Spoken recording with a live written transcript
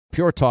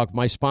Pure Talk,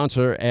 my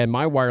sponsor and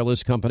my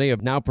wireless company,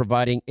 of now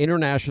providing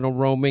international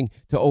roaming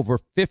to over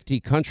 50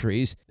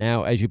 countries.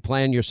 Now, as you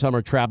plan your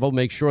summer travel,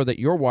 make sure that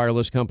your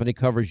wireless company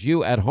covers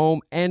you at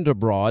home and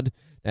abroad.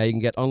 Now, you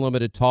can get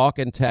unlimited talk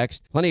and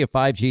text, plenty of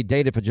 5G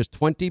data for just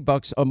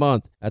 $20 a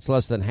month. That's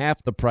less than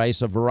half the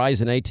price of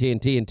Verizon,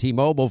 AT&T, and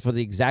T-Mobile for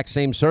the exact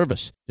same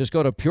service. Just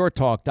go to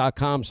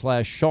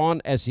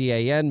puretalk.com/Sean,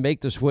 S-E-A-N.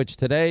 Make the switch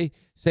today.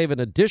 Save an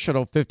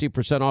additional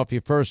 50% off your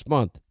first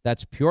month.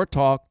 That's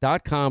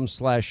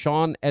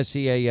puretalk.com/Sean,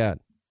 S-E-A-N.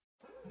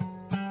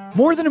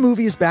 More Than a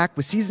Movie is back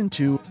with Season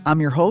 2. I'm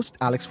your host,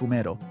 Alex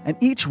Fumero, and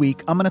each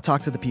week I'm going to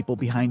talk to the people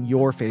behind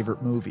your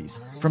favorite movies.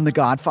 From The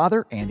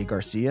Godfather, Andy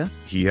Garcia.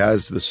 He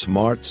has the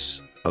smarts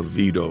of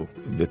Vito,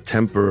 the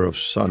temper of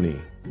Sonny,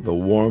 the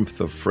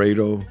warmth of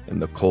Fredo, and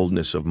the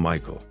coldness of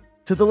Michael.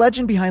 To the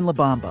legend behind La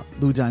Bamba,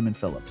 Lou Diamond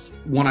Phillips.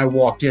 When I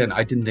walked in,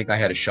 I didn't think I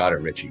had a shot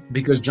at Richie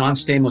because John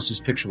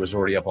Stamos' picture was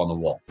already up on the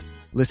wall.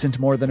 Listen to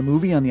More Than a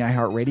Movie on the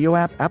iHeartRadio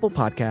app, Apple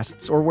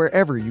Podcasts, or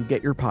wherever you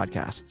get your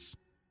podcasts.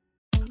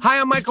 Hi,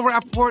 I'm Michael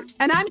Rappaport.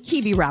 And I'm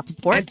Kibi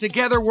Rappaport. And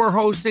together we're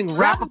hosting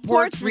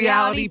Rappaport's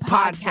Reality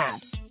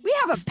Podcast. We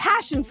have a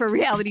passion for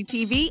reality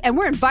TV, and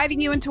we're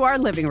inviting you into our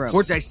living room.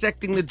 We're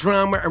dissecting the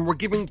drama, and we're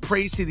giving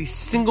praise to the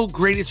single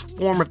greatest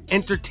form of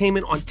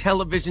entertainment on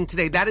television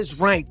today. That is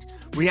right.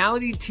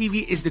 Reality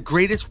TV is the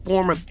greatest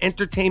form of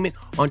entertainment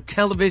on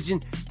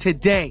television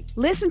today.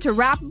 Listen to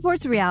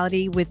Rappaport's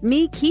Reality with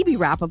me, Kibi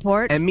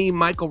Rappaport. And me,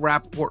 Michael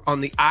Rappaport, on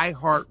the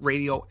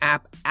iHeartRadio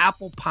app,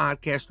 Apple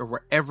Podcast, or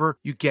wherever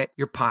you get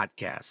your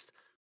podcast.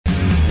 All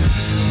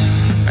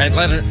right,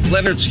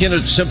 Leonard Skinner,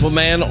 Simple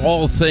Man.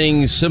 All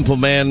things Simple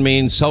Man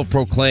means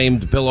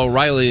self-proclaimed Bill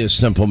O'Reilly is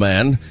Simple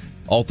Man.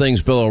 All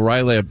things Bill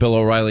O'Reilly at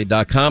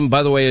BillO'Reilly.com.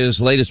 By the way, his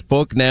latest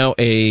book, now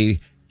a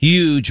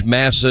huge,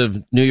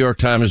 massive New York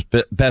Times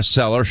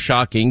bestseller,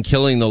 shocking,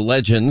 Killing the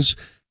Legends,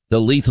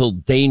 The Lethal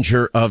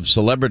Danger of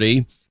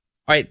Celebrity.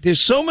 All right, there's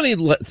so many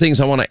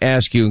things I want to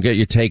ask you and get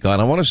your take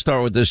on. I want to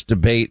start with this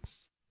debate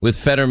with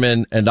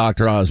Fetterman and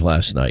Dr. Oz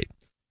last night,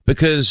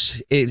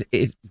 because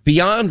it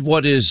beyond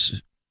what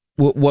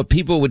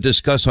people would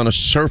discuss on a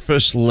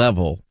surface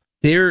level,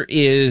 there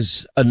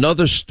is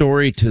another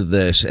story to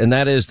this, and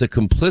that is the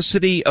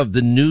complicity of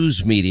the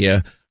news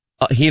media.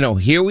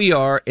 Here we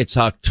are. It's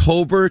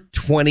October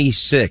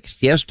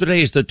 26th.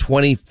 Yesterday is the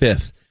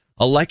 25th.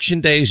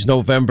 Election day is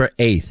November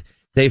 8th.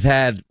 They've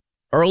had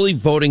early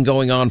voting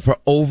going on for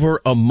over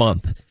a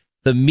month.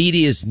 The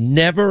media's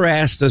never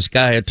asked this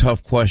guy a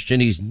tough question.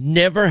 He's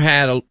never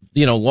had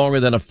longer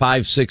than a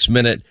 5-6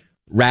 minute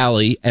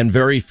rally, and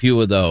very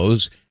few of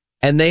those.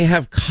 And they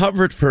have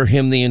covered for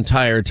him the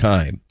entire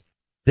time.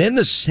 Then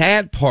the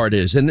sad part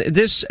is,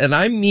 and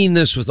I mean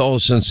this with all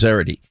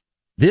sincerity,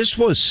 this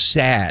was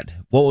sad,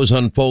 what was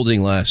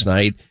unfolding last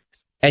night.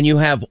 And you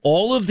have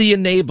all of the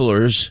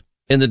enablers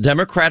in the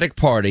Democratic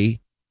Party.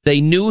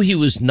 They knew he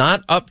was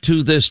not up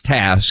to this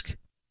task.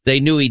 They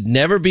knew he'd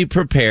never be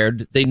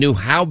prepared. They knew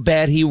how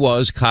bad he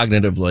was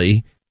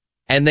cognitively.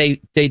 And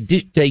they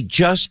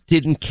just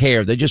didn't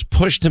care. They just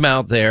pushed him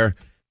out there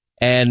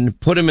and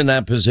put him in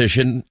that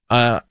position.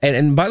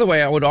 And by the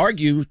way, I would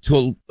argue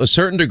to a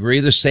certain degree,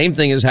 the same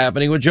thing is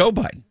happening with Joe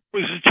Biden. It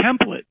was a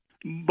template.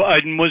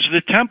 Biden was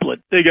the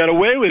template. They got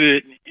away with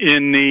it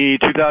in the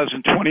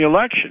 2020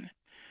 election.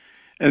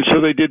 And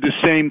so they did the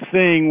same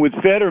thing with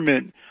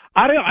Fetterman.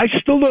 I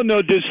still don't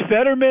know, does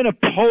Fetterman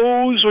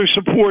oppose or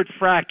support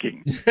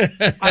fracking?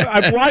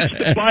 I've watched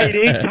the fight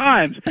 8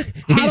 times.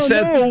 I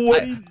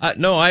support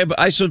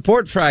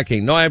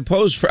fracking. No, I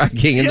oppose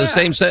fracking in the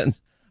same sentence.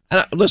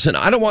 Listen,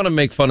 I don't want to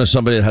make fun of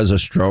somebody that has a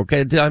stroke.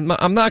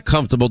 I'm not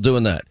comfortable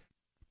doing that.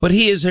 But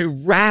he is a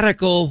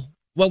radical.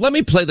 Well, let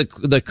me play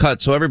the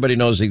cut so everybody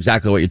knows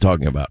exactly what you're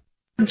talking about.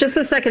 Just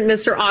a second,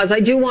 Mr. Oz. I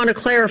do want to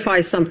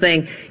clarify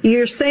something.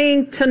 You're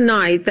saying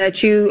tonight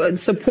that you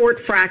support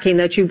fracking,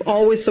 that you've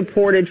always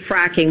supported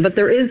fracking, but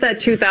there is that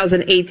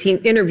 2018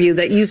 interview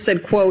that you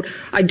said, quote,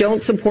 I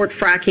don't support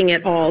fracking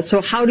at all.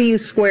 So how do you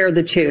square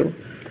the two?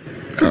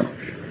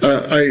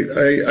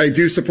 I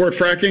do support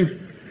fracking,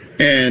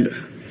 and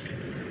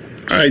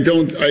I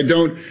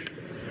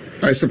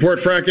support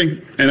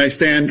fracking, and I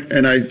stand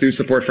and I do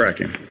support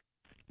fracking.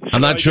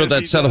 I'm not sure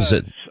that settles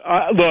it.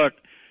 Look.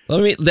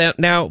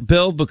 Now,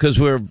 Bill, because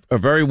we're a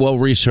very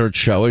well-researched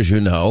show, as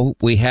you know,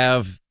 we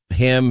have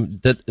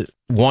him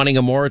wanting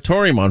a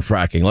moratorium on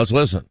fracking. Let's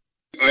listen.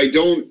 I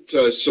don't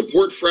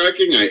support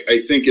fracking.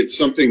 I think it's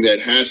something that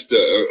has to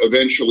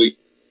eventually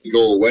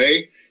go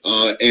away,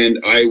 and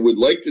I would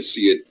like to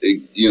see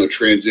it,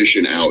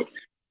 transition out.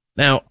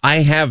 Now, I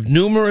have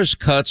numerous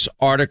cuts,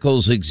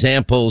 articles,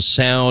 examples,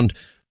 sound,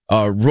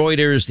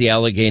 Reuters, the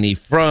Allegheny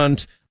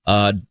Front,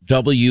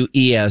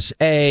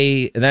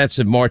 WESA, that's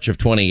in March of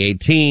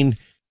 2018,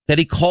 that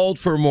he called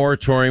for a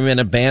moratorium and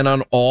a ban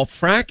on all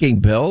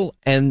fracking, Bill.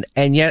 And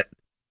yet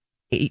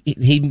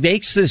he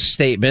makes this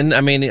statement.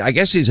 I mean, I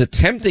guess he's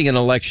attempting an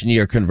election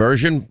year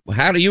conversion.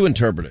 How do you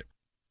interpret it?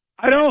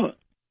 I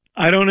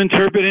don't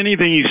interpret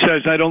anything he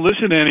says. I don't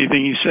listen to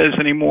anything he says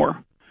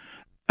anymore.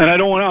 And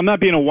I'm not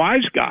being a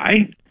wise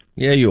guy.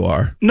 Yeah, you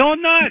are. No,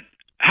 I'm not.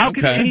 How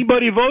could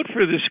anybody vote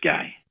for this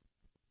guy?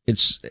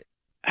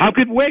 How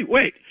could,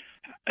 wait.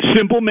 A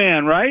simple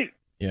man, right?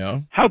 Yeah.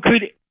 How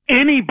could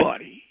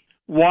anybody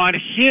want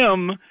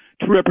him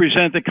to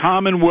represent the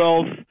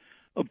Commonwealth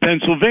of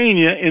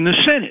Pennsylvania in the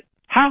Senate?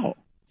 How?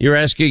 You're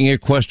asking a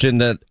question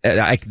that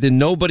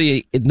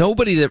nobody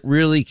that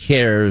really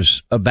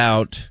cares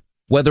about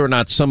whether or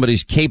not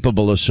somebody's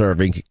capable of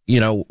serving,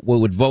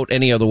 would vote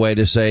any other way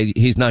to say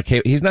he's not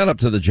up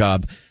to the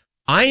job.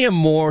 I am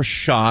more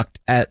shocked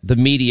at the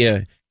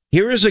media.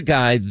 Here is a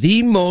guy,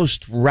 the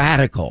most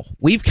radical.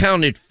 We've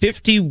counted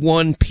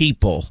 51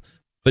 people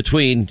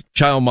between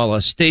child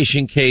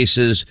molestation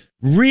cases,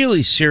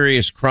 really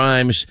serious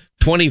crimes,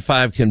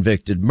 25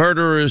 convicted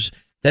murderers,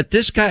 that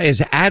this guy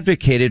has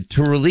advocated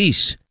to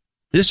release.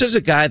 This is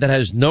a guy that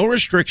has no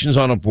restrictions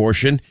on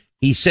abortion.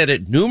 He said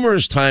it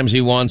numerous times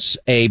he wants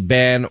a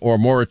ban or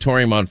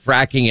moratorium on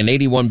fracking, an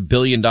 $81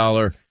 billion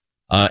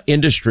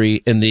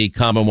industry in the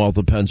Commonwealth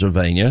of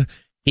Pennsylvania.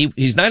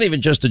 He's not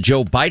even just a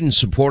Joe Biden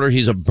supporter.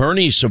 He's a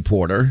Bernie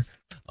supporter.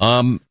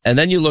 And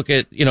then you look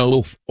at,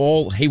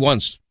 he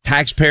wants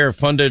taxpayer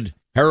funded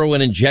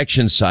heroin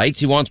injection sites.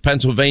 He wants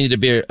Pennsylvania to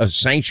be a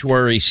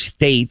sanctuary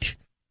state.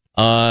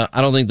 I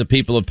don't think the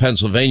people of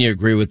Pennsylvania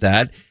agree with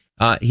that.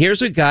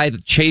 Here's a guy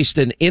that chased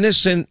an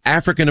innocent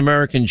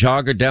African-American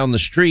jogger down the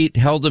street,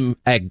 held him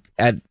at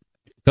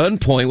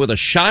gunpoint with a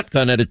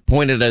shotgun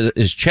pointed at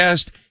his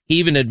chest. He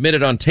even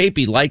admitted on tape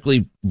he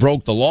likely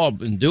broke the law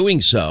in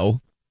doing so.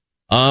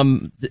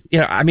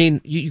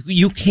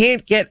 You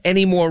can't get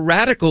any more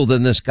radical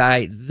than this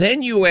guy.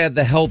 Then you add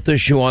the health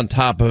issue on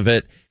top of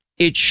it.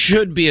 It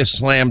should be a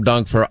slam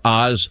dunk for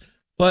Oz.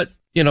 But,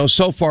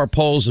 so far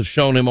polls have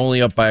shown him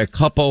only up by a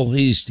couple.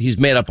 He's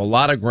made up a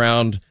lot of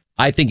ground.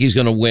 I think he's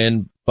going to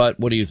win. But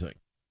what do you think?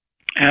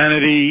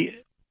 Hannity,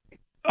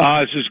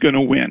 Oz is going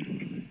to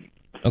win.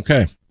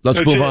 Okay,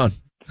 let's move on.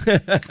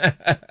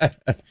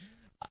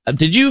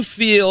 Did you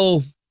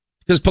feel...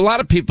 Because a lot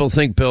of people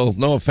think, Bill,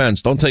 no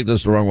offense, don't take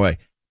this the wrong way.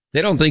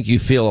 They don't think you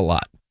feel a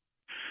lot.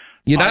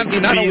 You're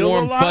not a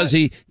warm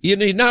fuzzy.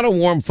 You're not a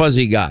warm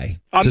fuzzy guy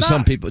to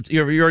some people.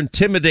 You're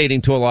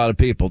intimidating to a lot of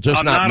people.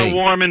 Just not me. I'm not a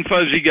warm and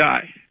fuzzy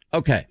guy.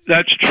 Okay,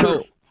 that's true.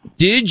 So,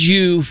 did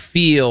you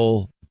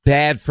feel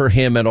bad for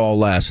him at all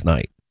last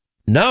night?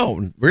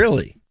 No,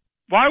 really.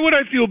 Why would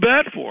I feel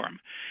bad for him?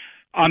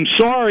 I'm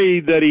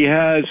sorry that he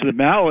has the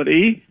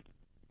malady.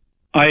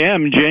 I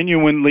am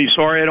genuinely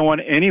sorry. I don't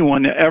want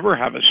anyone to ever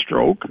have a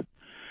stroke.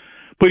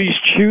 But he's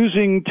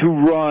choosing to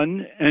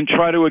run and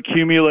try to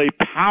accumulate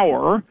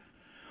power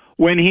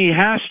when he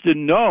has to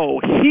know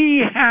it,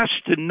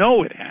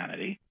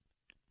 Hannity,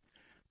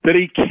 that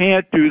he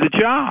can't do the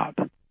job.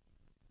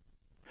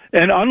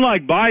 And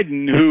unlike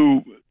Biden,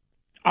 who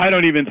I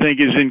don't even think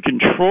is in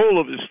control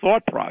of his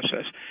thought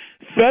process,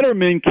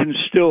 Fetterman can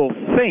still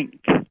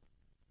think.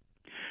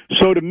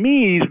 So to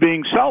me, he's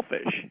being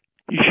selfish.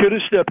 He should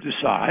have stepped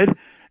aside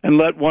and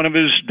let one of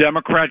his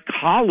Democrat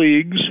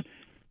colleagues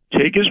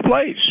take his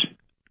place.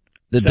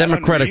 The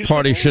Democratic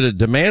Party should have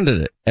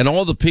demanded it. And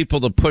all the people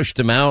that pushed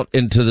him out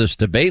into this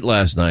debate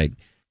last night.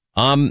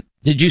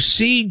 Did you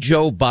see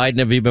Joe Biden?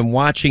 Have you been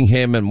watching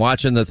him and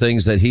watching the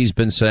things that he's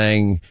been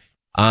saying?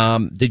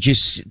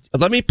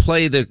 Let me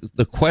play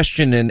the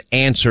question and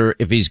answer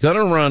if he's going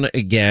to run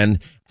again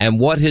and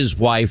what his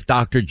wife,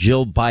 Dr.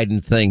 Jill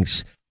Biden,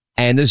 thinks.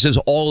 And this is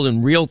all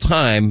in real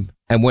time.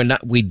 And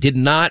we did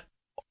not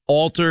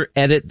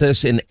edit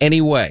this in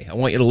any way. I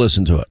want you to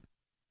listen to it.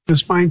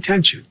 It's my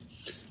intention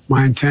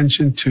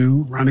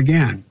to run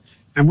again.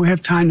 And we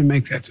have time to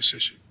make that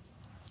decision.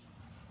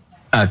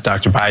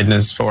 Dr. Biden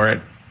is for it.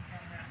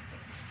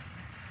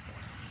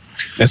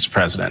 Mr.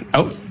 President.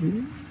 Oh,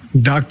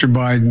 Dr.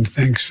 Biden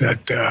thinks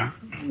that,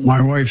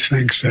 my wife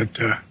thinks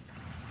that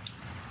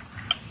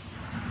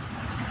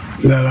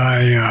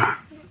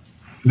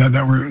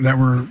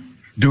we're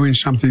doing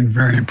something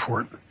very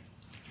important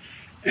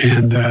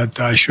and that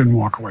I shouldn't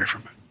walk away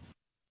from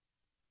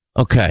it.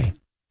 Okay.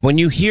 When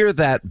you hear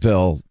that,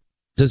 Bill,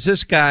 does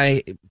this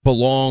guy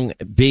belong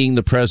being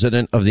the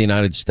president of the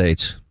United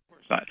States? Of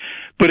course not.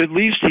 But at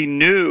least he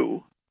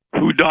knew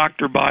who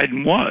Dr.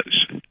 Biden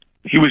was.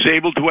 He was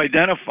able to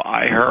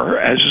identify her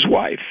as his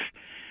wife.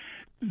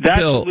 That's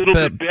Bill, a little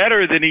bit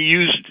better than he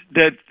used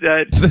that.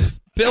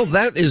 Bill,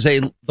 that is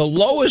the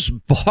lowest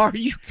bar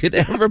you could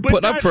ever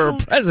put up for a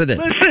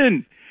president.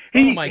 Listen,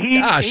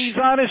 gosh. He's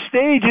on a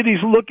stage and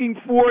he's looking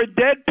for a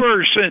dead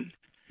person.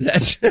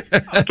 That's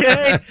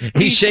okay.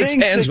 He shakes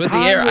hands with the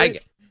air.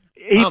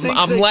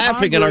 I'm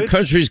laughing, and our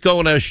country's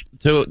going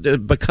to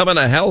becoming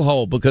a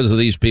hellhole because of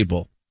these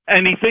people.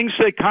 And he thinks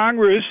that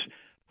Congress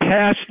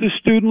passed the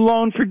Student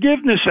Loan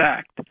Forgiveness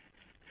Act.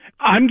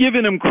 I'm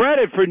giving him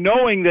credit for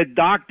knowing that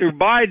Dr.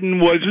 Biden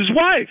was his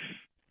wife.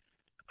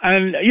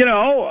 And,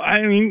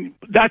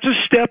 that's a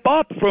step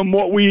up from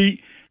what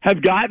we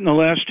have gotten the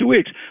last 2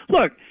 weeks.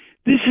 Look,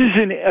 this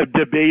isn't a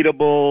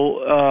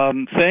debatable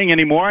thing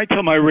anymore. I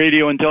tell my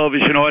radio and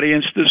television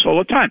audience this all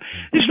the time.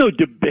 There's no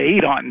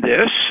debate on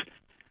this.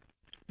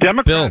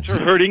 Democrats are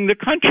hurting the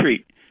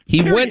country.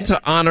 He went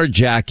to honor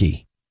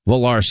Jackie.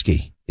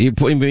 Volarski.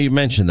 You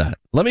mentioned that.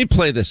 Let me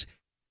play this.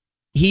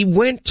 He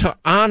went to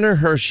honor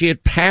her. She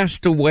had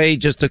passed away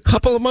just a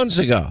couple of months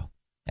ago.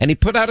 And he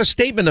put out a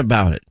statement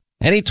about it.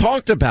 And he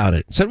talked about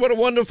it. Said what a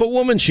wonderful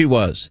woman she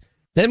was.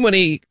 Then when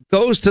he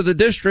goes to the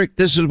district,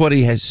 this is what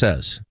he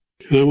says.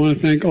 And I want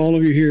to thank all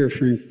of you here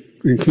for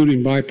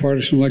including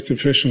bipartisan elected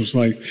officials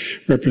like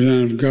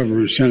Representative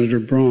Governor, Senator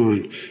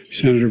Braun,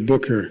 Senator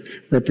Booker,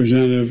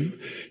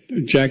 Representative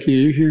Jackie.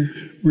 Are you here?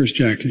 Where's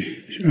Jackie?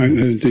 I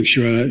didn't think she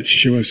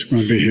was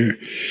going to be here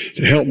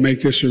to help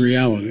make this a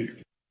reality.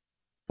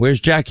 Where's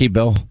Jackie,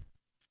 Bill?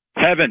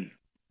 Heaven.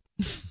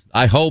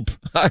 I hope.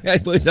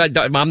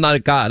 I'm not a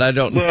god. I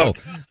don't know.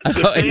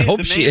 I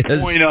hope she is. The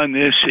main point on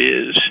this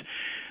is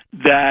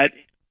that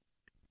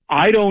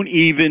I don't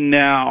even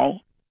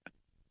now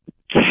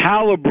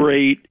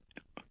calibrate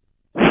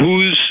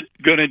who's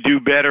going to do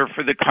better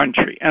for the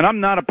country. And I'm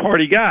not a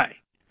party guy.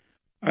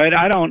 Right?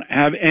 I don't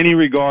have any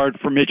regard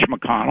for Mitch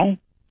McConnell.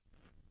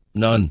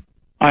 None.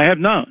 I have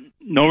none.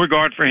 No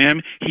regard for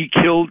him. He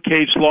killed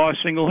Kate's Law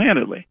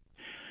single-handedly.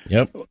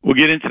 Yep. We'll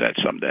get into that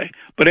someday.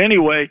 But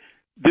anyway,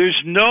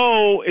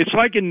 it's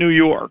like in New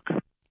York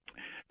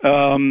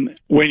when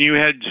you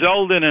had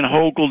Zeldin and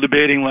Hochul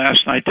debating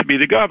last night to be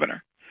the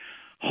governor.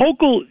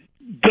 Hochul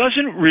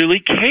doesn't really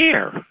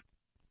care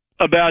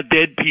about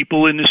dead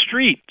people in the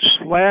streets,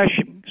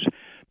 slashings,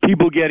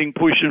 people getting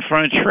pushed in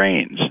front of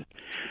trains.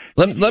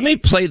 Let me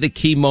play the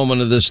key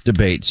moment of this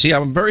debate. See,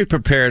 I'm very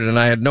prepared, and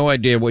I had no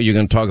idea what you're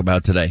going to talk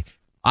about today.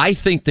 I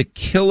think the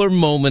killer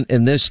moment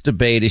in this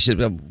debate is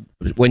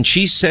when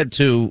she said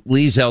to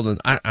Lee Zeldin,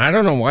 I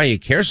don't know why you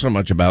care so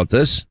much about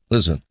this.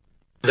 Listen.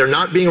 They're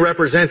not being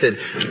represented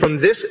from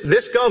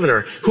this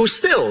governor, who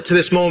still, to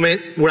this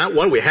moment,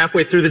 we're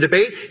halfway through the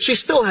debate, she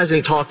still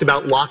hasn't talked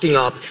about locking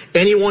up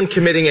anyone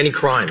committing any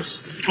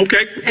crimes.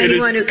 Okay.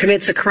 Anyone who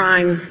commits a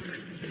crime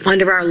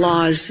under our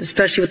laws,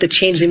 especially with the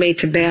change they made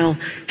to bail,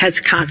 has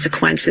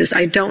consequences.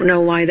 I don't know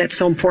why that's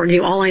so important to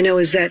you. All I know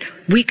is that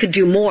we could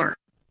do more.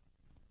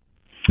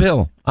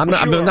 Bill, I'm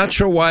not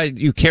sure why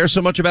you care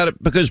so much about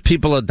it, because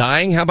people are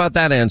dying. How about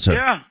that answer?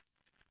 Yeah.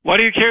 Why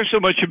do you care so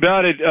much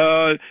about it?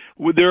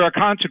 There are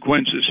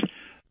consequences.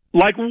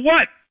 Like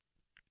what?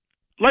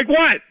 Like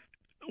what?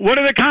 What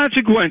are the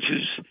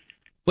consequences?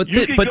 But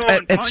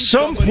at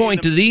some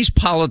point, do these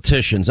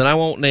politicians, and I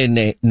won't name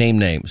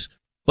names,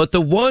 but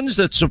the ones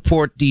that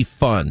support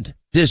defund,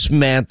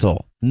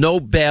 dismantle, no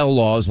bail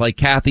laws like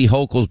Kathy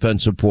Hochul's been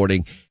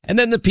supporting, and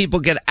then the people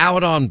get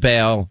out on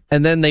bail,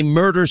 and then they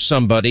murder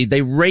somebody,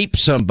 they rape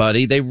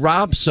somebody, they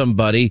rob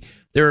somebody,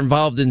 they're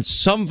involved in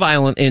some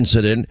violent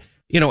incident.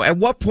 You know, at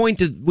what point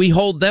did we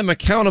hold them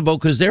accountable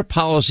because their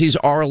policies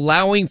are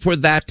allowing for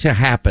that to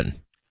happen?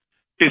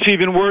 It's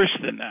even worse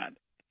than that.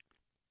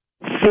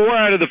 4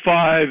 out of the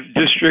 5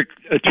 district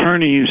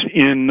attorneys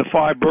in the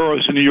 5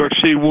 boroughs in New York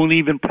City won't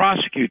even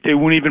prosecute. They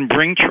won't even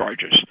bring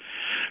charges.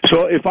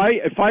 So if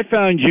I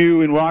found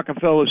you in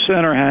Rockefeller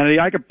Center, Hannity,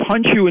 I could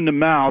punch you in the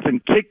mouth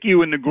and kick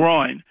you in the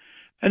groin.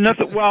 And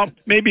nothing. Well,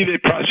 maybe they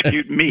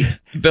prosecute me.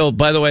 Bill,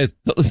 by the way,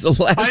 the last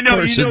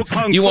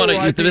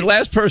the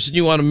last person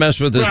you want to mess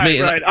with is me.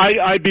 Right.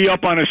 I'd be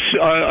up on a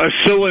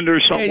cylinder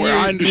somewhere.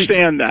 I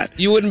understand that.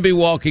 You wouldn't be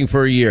walking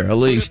for a year, at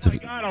least. If I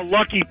got a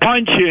lucky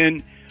punch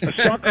in, a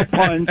sucker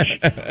punch,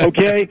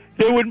 okay,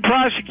 they wouldn't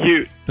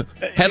prosecute.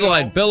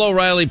 Headline: Bill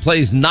O'Reilly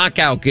plays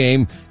knockout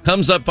game,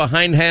 comes up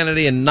behind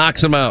Hannity and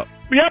knocks him out.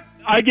 Yep,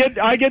 I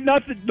get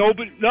nothing.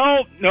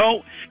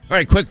 No. All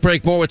right, quick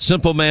break. More with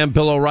Simple Man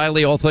Bill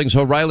O'Reilly. All things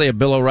O'Reilly at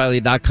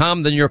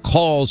BillO'Reilly.com. Then your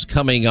calls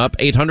coming up.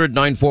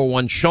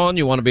 800-941-SEAN.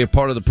 You want to be a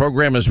part of the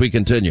program as we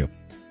continue.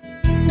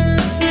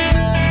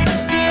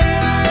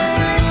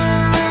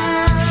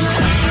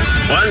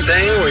 One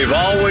thing we've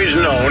always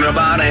known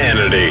about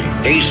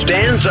Hannity: he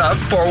stands up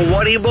for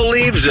what he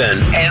believes in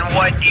and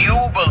what you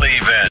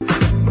believe in.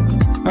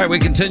 All right, we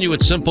continue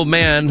with Simple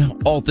Man.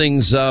 All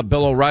things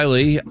Bill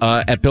O'Reilly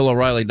at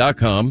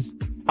BillO'Reilly.com.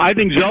 I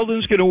think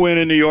Zeldin's going to win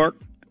in New York.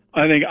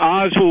 I think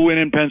Oz will win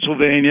in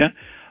Pennsylvania.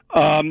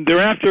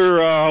 They're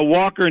after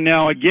Walker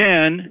now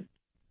again.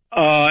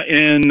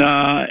 An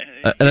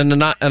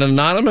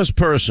anonymous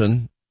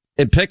person,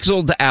 it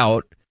pixeled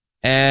out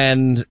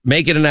and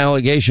make it an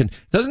allegation.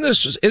 Isn't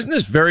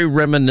this very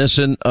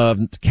reminiscent of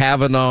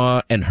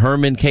Kavanaugh and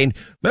Herman Cain?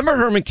 Remember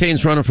Herman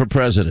Cain's running for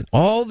president?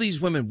 All these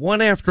women,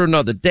 one after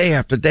another, day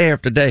after day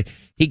after day.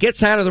 He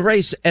gets out of the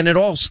race and it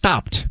all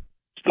stopped.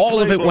 All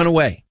of it went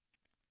away.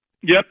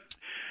 Yep.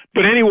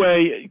 But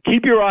anyway,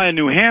 keep your eye on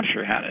New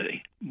Hampshire,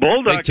 Hannity.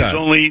 Bolduc is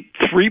only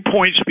 3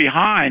 points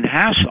behind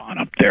Hassan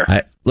up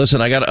there.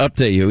 Listen, I got to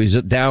update you.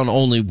 He's down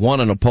only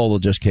 1 in a poll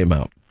that just came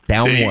out.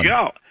 Down 1. There you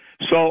go.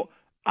 So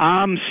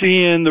I'm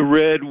seeing the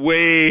red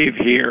wave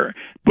here,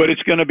 but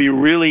it's going to be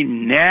really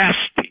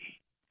nasty.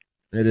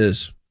 It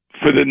is.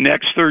 For the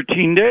next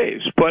 13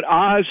 days. But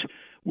Oz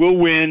will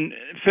win.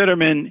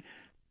 Fetterman,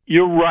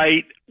 you're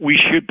right. We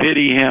should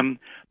pity him.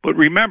 But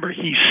remember,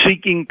 he's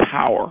seeking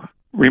power.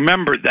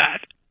 Remember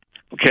that.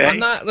 Okay. I'm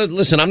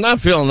not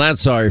feeling that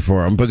sorry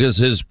for him because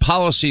his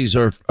policies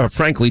are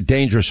frankly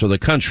dangerous for the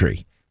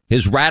country.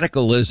 his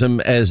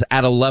radicalism is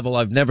at a level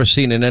I've never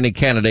seen in any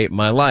candidate in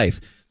my life.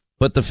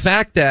 But the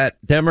fact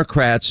that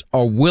Democrats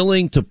are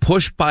willing to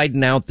push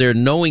Biden out there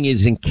knowing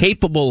he's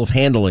incapable of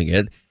handling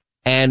it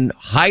and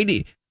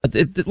hiding.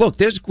 Look,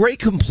 there's great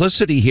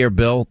complicity here,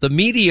 Bill. The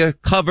media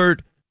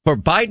covered for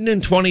Biden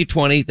in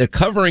 2020. They're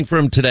covering for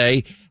him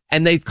today,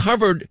 and they've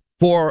covered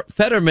for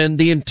Fetterman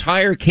the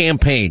entire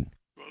campaign.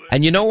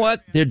 And you know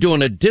what? They're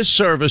doing a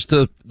disservice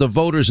to the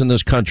voters in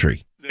this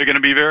country. They're going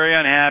to be very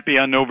unhappy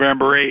on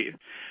November 8th.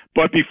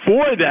 But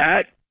before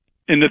that,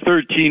 in the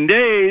 13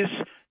 days,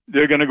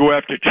 they're going to go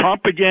after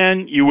Trump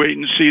again. You wait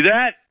and see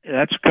that.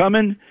 That's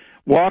coming.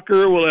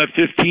 Walker will have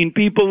 15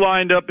 people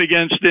lined up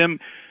against him.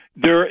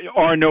 There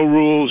are no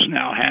rules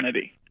now,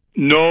 Hannity.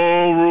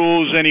 No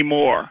rules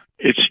anymore.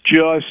 It's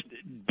just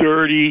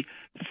dirty,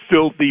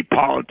 filthy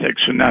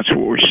politics, and that's what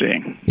we're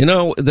seeing. You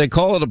know, they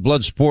call it a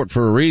blood sport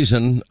for a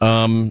reason.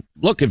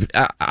 Look,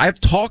 I've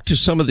talked to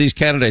some of these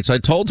candidates. I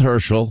told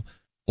Herschel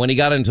when he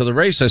got into the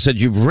race, I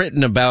said, you've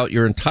written about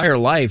your entire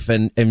life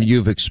and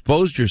you've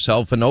exposed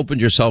yourself and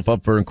opened yourself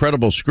up for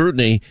incredible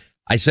scrutiny.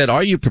 I said,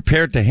 are you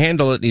prepared to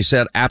handle it? And he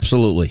said,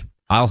 absolutely.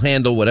 I'll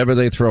handle whatever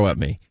they throw at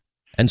me.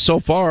 And so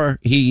far,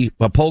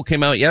 a poll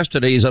came out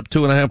yesterday. He's up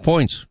 2.5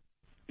 points.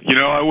 You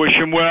know, I wish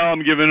him well.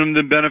 I'm giving him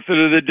the benefit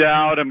of the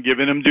doubt. I'm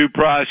giving him due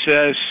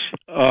process.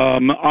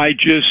 I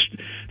just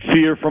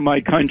fear for my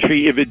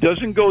country. If it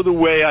doesn't go the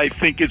way I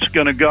think it's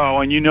going to go,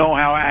 and you know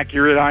how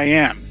accurate I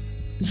am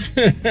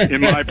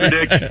in my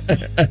prediction.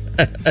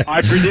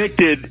 I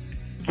predicted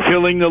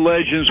Killing the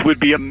Legends would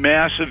be a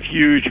massive,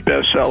 huge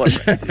bestseller.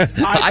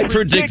 I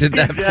predicted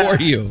that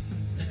for you.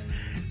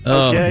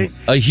 Okay.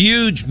 A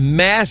huge,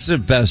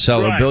 massive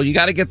bestseller, Right. Bill. You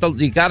got to get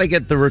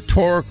the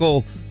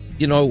rhetorical,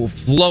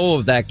 flow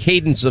of that,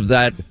 cadence of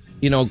that,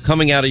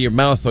 coming out of your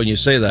mouth when you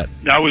say that.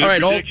 That was a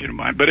prediction of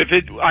mine. But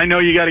I know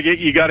you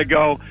got to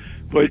go.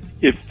 But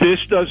if this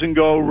doesn't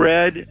go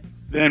red,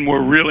 then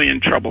we're really in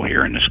trouble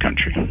here in this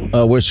country.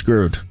 We're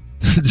screwed.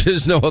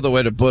 There's no other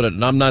way to put it,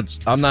 and I'm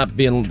not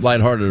being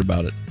lighthearted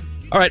about it.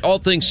 All right, all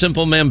things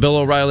Simple Man, Bill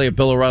O'Reilly at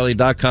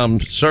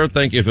BillO'Reilly.com. Sir,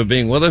 thank you for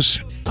being with us.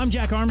 I'm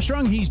Jack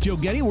Armstrong. He's Joe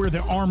Getty. We're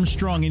the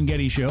Armstrong and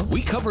Getty Show.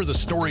 We cover the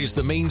stories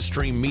the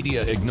mainstream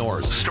media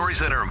ignores. Stories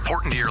that are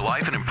important to your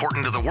life and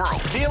important to the world.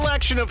 The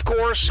election, of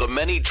course. The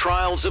many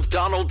trials of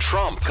Donald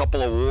Trump.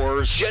 Couple of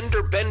wars.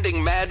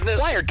 Gender-bending madness.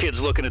 Why are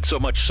kids looking at so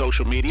much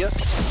social media?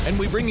 And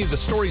we bring you the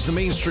stories the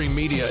mainstream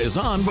media is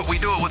on, but we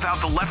do it without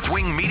the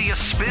left-wing media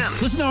spin.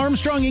 Listen to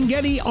Armstrong and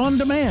Getty on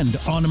demand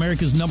on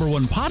America's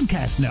 #1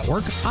 podcast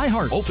network,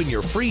 iHeart. Open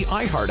your free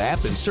iHeart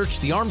app and search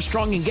The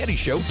Armstrong and Getty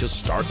Show to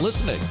start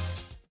listening.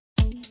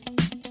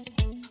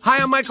 Hi,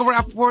 I'm Michael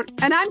Rappaport.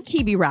 And I'm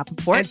Kibi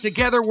Rappaport. And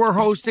together we're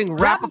hosting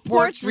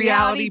Rappaport's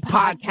Reality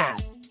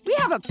Podcast. We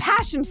have a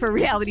passion for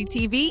reality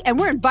TV, and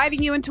we're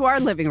inviting you into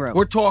our living room.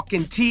 We're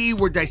talking tea,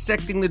 we're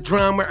dissecting the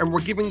drama, and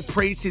we're giving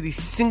praise to the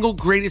single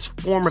greatest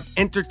form of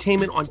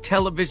entertainment on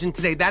television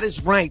today. That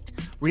is right.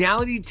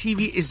 Reality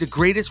TV is the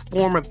greatest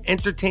form of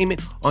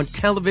entertainment on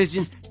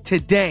television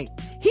today.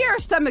 Here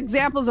are some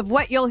examples of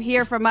what you'll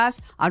hear from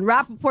us on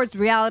Rappaport's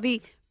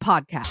Reality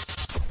Podcast.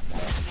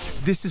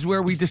 This is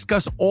where we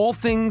discuss all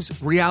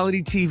things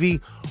reality TV,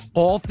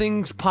 all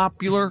things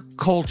popular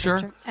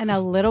culture. And a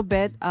little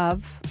bit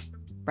of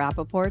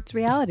Rappaport's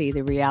reality,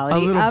 the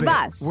reality of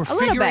us. We're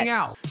figuring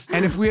out.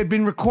 And if we had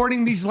been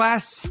recording these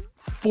last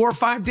 4 or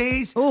 5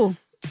 days,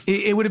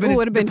 it would have been,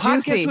 the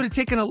podcast juicy. would have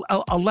taken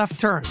a left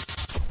turn.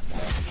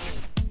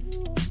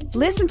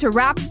 Listen to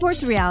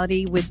Rappaport's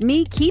Reality with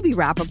me, Kibi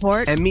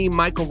Rappaport. And me,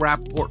 Michael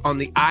Rappaport, on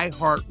the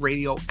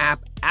iHeartRadio app,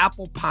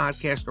 Apple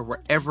Podcast, or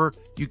wherever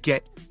you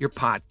get your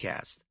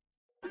podcast.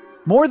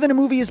 More Than a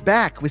Movie is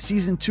back with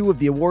season 2 of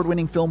the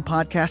award-winning film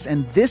podcast,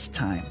 and this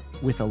time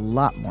with a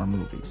lot more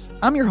movies.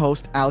 I'm your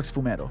host, Alex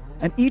Fumero,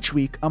 and each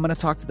week I'm going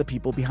to talk to the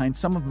people behind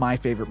some of my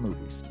favorite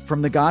movies.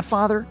 From The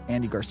Godfather,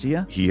 Andy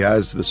Garcia. He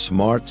has the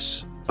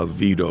smarts of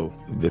Vito,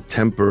 the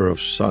temper of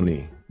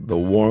Sonny, the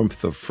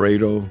warmth of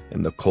Fredo,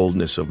 and the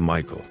coldness of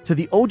Michael. To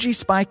the OG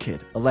Spy Kid,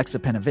 Alexa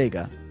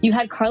Penavega. You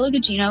had Carla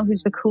Gugino,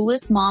 who's the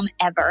coolest mom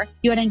ever.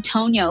 You had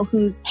Antonio,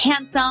 who's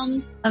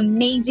handsome,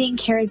 amazing,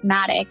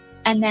 charismatic.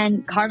 And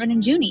then Carmen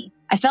and Junie.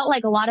 I felt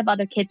like a lot of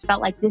other kids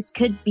felt like this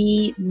could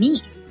be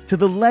me. To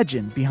the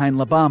legend behind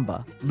La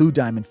Bamba, Lou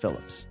Diamond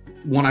Phillips.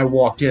 When I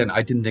walked in,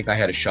 I didn't think I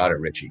had a shot at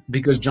Richie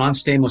because John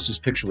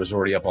Stamos' picture was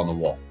already up on the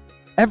wall.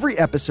 Every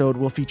episode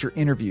will feature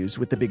interviews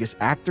with the biggest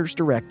actors,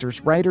 directors,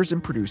 writers,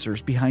 and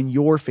producers behind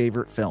your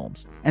favorite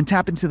films and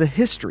tap into the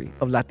history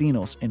of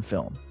Latinos in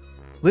film.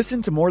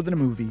 Listen to More Than a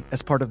Movie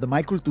as part of the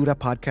My Cultura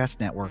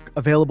Podcast Network,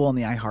 available on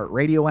the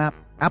iHeartRadio app,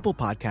 Apple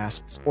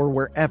Podcasts, or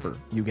wherever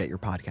you get your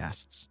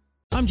podcasts.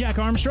 I'm Jack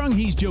Armstrong.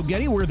 He's Joe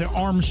Getty. We're the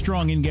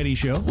Armstrong and Getty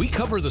Show. We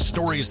cover the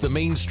stories the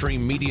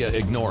mainstream media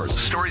ignores.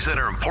 Stories that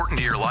are important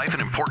to your life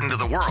and important to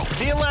the world.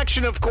 The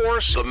election, of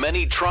course. The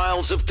many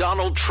trials of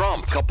Donald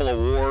Trump. Couple of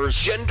wars.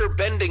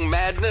 Gender-bending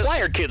madness.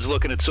 Why are kids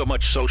looking at so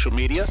much social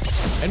media?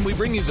 And we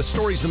bring you the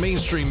stories the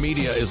mainstream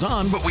media is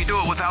on, but we do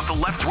it without the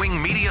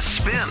left-wing media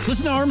spin.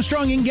 Listen to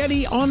Armstrong and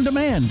Getty on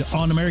demand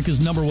on America's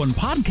 #1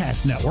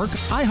 podcast network,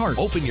 iHeart.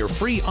 Open your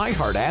free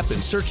iHeart app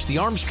and search The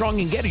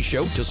Armstrong and Getty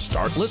Show to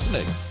start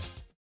listening.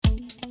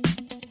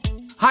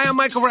 Hi, I'm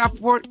Michael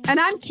Rappaport. And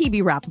I'm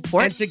Kibi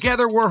Rappaport. And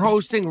together we're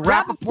hosting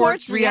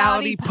Rappaport's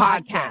Reality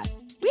Podcast.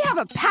 We have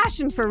a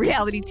passion for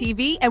reality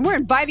TV, and we're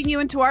inviting you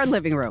into our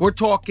living room. We're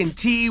talking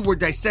tea, we're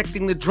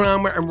dissecting the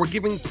drama, and we're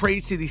giving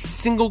praise to the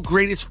single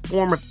greatest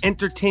form of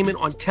entertainment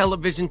on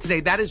television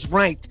today. That is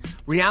right.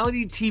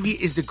 Reality TV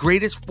is the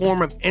greatest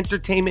form of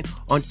entertainment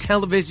on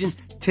television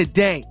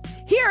today.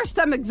 Here are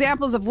some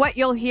examples of what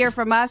you'll hear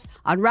from us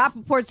on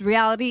Rappaport's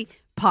Reality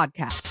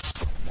Podcast.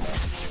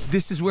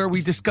 This is where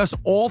we discuss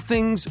all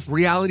things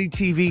reality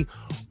TV,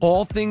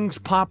 all things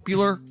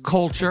popular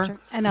culture.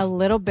 And a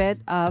little bit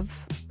of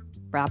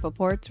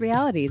Rappaport's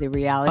reality, the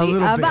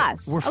reality of bit.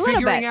 us. We're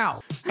figuring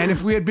out. And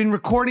if we had been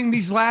recording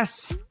these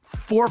last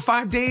 4 or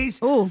 5 days,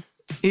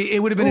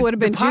 it would have been,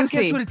 the podcast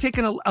juicy. would have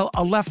taken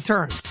a left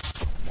turn.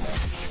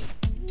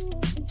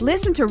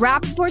 Listen to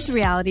Rappaport's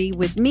Reality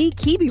with me,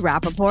 Kibi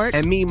Rappaport.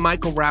 And me,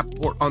 Michael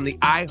Rappaport, on the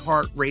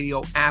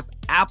iHeartRadio app,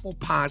 Apple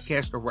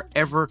Podcast, or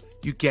wherever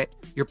you get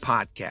your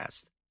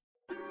podcast.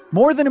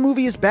 More Than a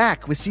Movie is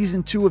back with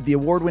season 2 of the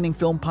award-winning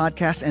film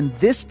podcast, and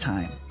this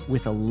time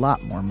with a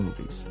lot more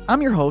movies.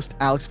 I'm your host,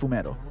 Alex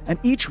Fumero, and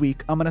each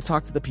week I'm going to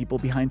talk to the people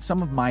behind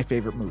some of my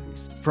favorite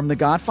movies. From The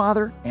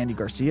Godfather, Andy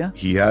Garcia.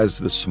 He has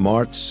the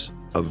smarts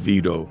of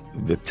Vito,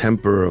 the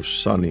temper of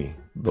Sonny,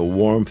 the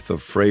warmth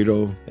of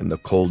Fredo, and the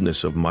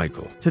coldness of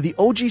Michael. To the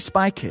OG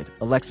Spy Kid,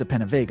 Alexa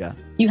Penavega.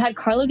 You had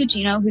Carla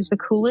Gugino, who's the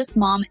coolest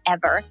mom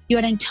ever. You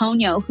had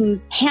Antonio,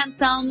 who's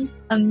handsome,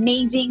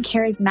 amazing,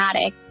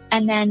 charismatic.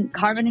 And then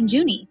Carvin and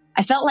Junie.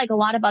 I felt like a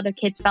lot of other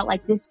kids felt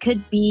like this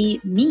could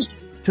be me.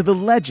 To the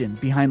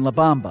legend behind La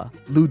Bamba,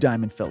 Lou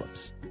Diamond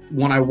Phillips.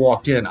 When I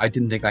walked in, I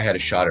didn't think I had a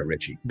shot at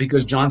Richie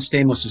because John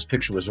Stamos'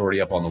 picture was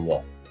already up on the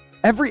wall.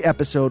 Every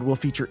episode will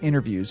feature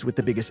interviews with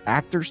the biggest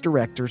actors,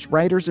 directors,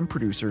 writers, and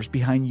producers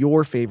behind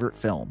your favorite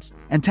films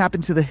and tap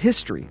into the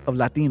history of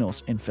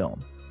Latinos in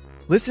film.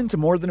 Listen to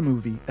More Than a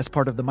Movie as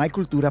part of the My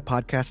Cultura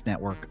Podcast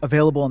Network,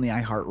 available on the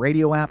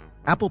iHeartRadio app,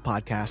 Apple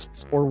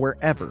Podcasts, or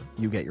wherever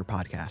you get your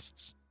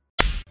podcasts.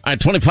 All right,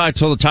 25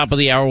 till the top of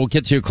the hour. We'll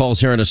get to your calls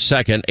here in a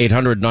second.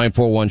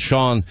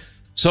 800-941-SEAN.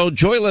 So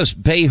Joyless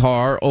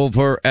Behar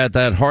over at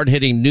that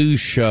hard-hitting news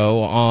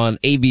show on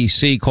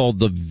ABC called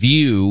The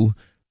View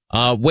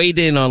weighed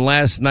in on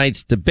last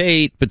night's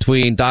debate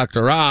between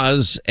Dr.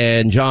 Oz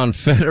and John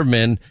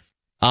Fetterman.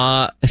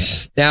 Now,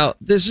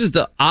 this is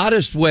the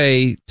oddest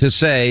way to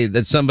say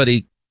that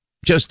somebody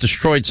just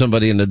destroyed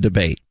somebody in a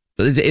debate.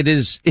 It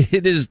is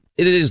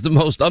the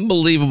most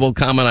unbelievable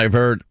comment I've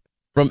heard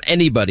from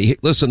anybody.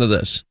 Listen to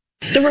this.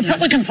 The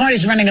Republican Party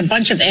is running a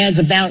bunch of ads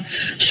about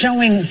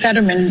showing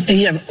Fetterman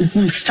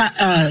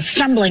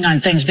stumbling on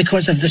things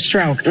because of the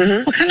stroke.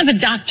 Mm-hmm. What kind of a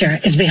doctor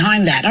is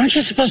behind that? Aren't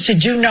you supposed to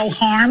do no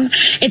harm?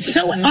 It's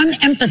so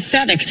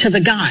unempathetic to the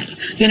guy,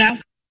 you know?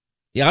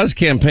 The Oz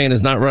campaign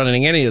is not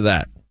running any of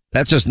that.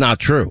 That's just not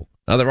true.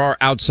 Now, there are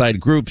outside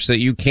groups that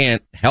you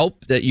can't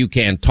help, that you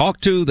can't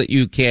talk to, that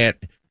you can't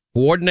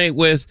coordinate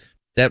with,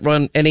 that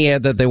run any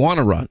ad that they want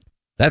to run.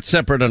 That's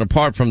separate and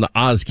apart from the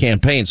Oz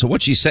campaign. So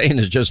what she's saying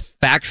is just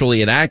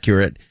factually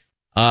inaccurate.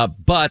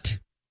 But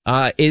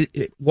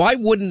why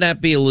wouldn't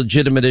that be a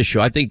legitimate issue?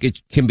 I think it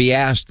can be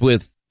asked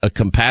with a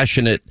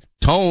compassionate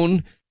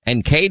tone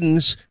and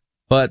cadence.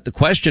 But the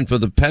question for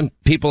the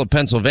people of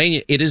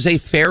Pennsylvania, it is a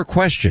fair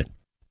question.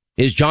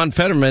 Is John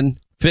Fetterman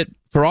fit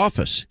for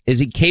office? Is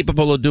he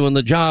capable of doing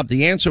the job?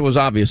 The answer was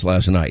obvious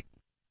last night.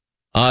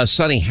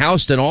 Sonny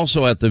Houston,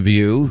 also at The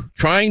View,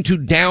 trying to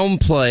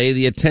downplay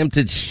the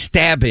attempted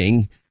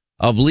stabbing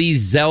of Lee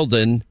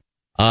Zeldin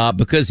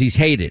because he's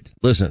hated.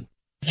 Listen.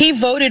 He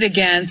voted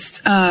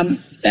against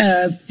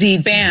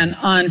the ban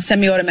on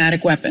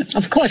semi-automatic weapons.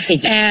 Of course he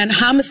did. And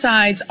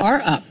homicides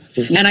are up.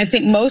 And I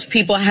think most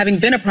people, having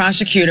been a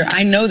prosecutor,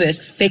 I know this,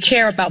 they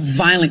care about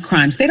violent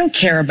crimes. They don't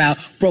care about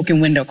broken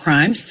window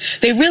crimes.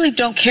 They really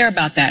don't care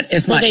about that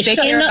as much. They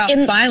care about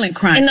violent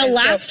crimes. In the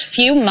last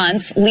few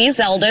months, Lee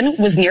Zeldin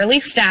was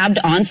nearly stabbed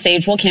on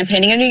stage while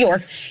campaigning in New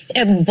York.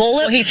 A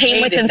bullet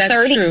came within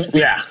 30. True.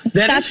 Yeah.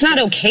 That's not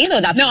okay,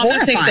 though. That's horrifying. I'm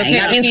not saying it's okay.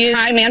 That means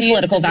crime and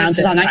political violence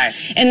is on there. Right.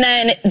 And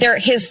then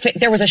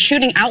there was a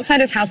shooting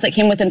outside his house that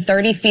came within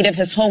 30 feet of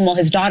his home while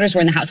his daughters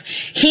were in the house.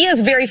 He is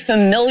very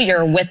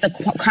familiar with the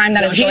crime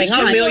that is going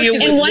on. He's familiar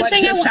with what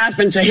just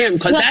happened to him,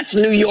 because that's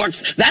New York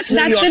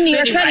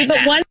City right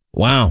now.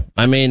 Wow.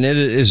 I mean, it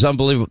is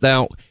unbelievable.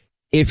 Now,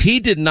 if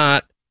he did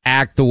not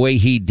act the way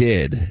he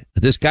did,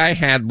 this guy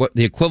had what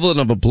the equivalent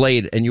of a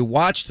blade, and you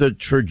watch the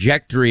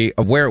trajectory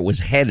of where it was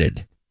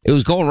headed. It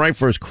was going right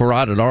for his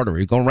carotid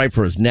artery, going right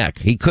for his neck.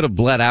 He could have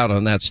bled out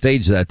on that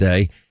stage that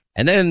day.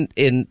 And then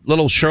in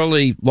Little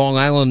Shirley, Long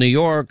Island, New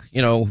York,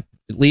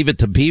 leave it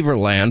to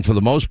Beaverland for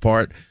the most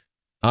part.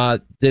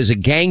 There's a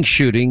gang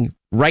shooting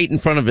right in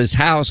front of his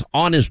house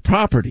on his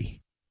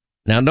property.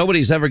 Now,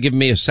 nobody's ever given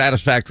me a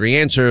satisfactory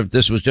answer if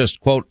this was just,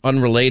 quote,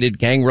 unrelated,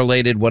 gang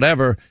related,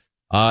 whatever.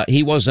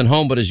 He wasn't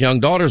home, but his young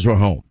daughters were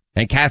home.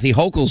 And Kathy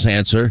Hochul's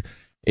answer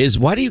is,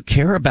 why do you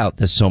care about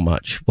this so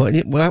much?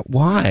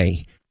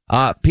 Why?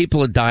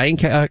 People are dying,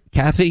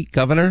 Kathy,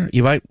 Governor.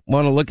 You might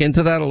want to look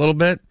into that a little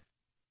bit.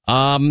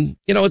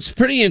 It's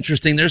pretty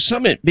interesting. There's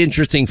some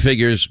interesting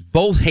figures.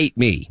 Both hate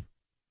me.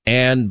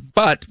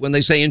 But when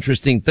they say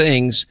interesting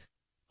things,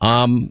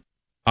 my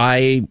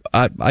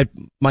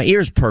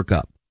ears perk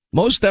up.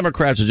 Most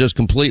Democrats are just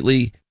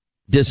completely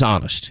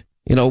dishonest.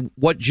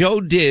 What Joe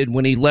did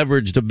when he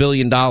leveraged $1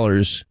 billion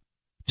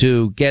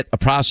to get a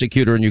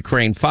prosecutor in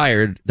Ukraine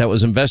fired that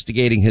was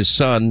investigating his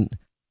son,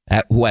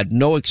 who had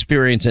no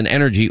experience in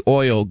energy,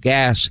 oil,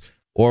 gas,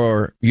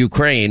 or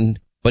Ukraine,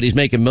 but he's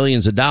making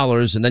millions of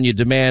dollars. And then you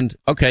demand,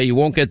 okay, you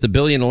won't get the $1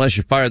 billion unless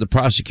you fire the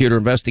prosecutor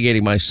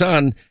investigating my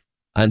son.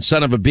 And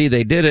son of a B,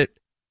 they did it.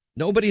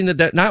 Nobody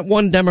not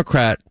one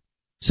Democrat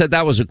said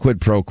that was a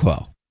quid pro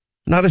quo.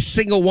 Not a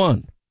single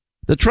one.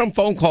 The Trump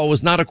phone call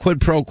was not a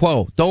quid pro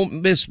quo.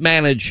 Don't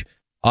mismanage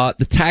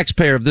the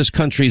taxpayer of this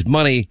country's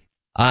money.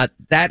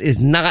 That is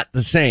not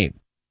the same.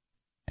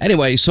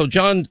 Anyway, so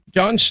Jon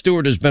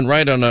Stewart has been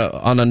right on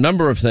a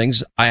number of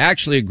things. I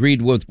actually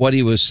agreed with what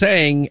he was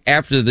saying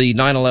after the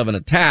 9/11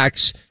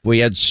 attacks. We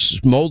had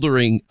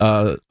smoldering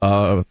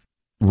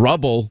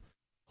rubble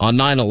on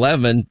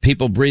 9/11,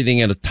 people breathing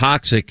in a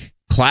toxic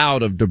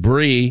cloud of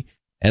debris,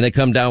 and they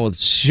come down with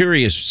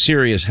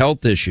serious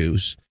health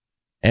issues.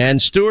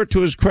 And Stewart,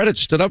 to his credit,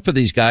 stood up for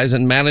these guys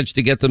and managed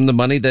to get them the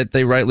money that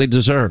they rightly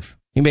deserve.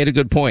 He made a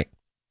good point.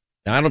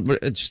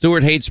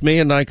 Stewart hates me,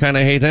 and I kind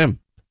of hate him.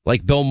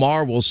 Like Bill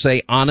Maher will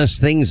say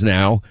honest things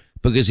now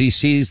because he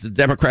sees the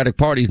Democratic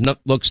Party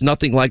looks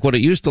nothing like what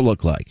it used to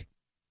look like.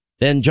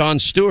 Then Jon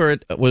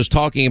Stewart was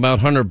talking about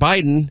Hunter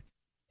Biden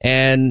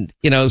and,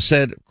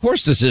 said, of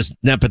course this is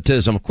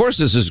nepotism. Of course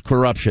this is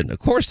corruption. Of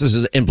course this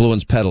is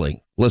influence peddling.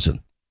 Listen.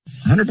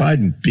 Hunter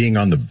Biden being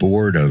on the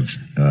board of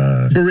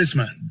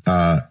Burisma.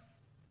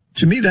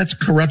 To me, that's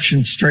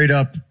corruption straight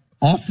up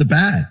off the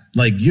bat.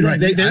 Like, you don't,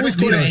 they always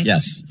call it,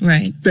 yes.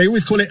 Right. They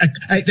always call it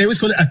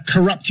a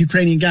corrupt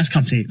Ukrainian gas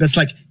company. That's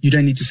like, you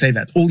don't need to say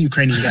that. All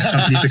Ukrainian gas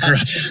companies are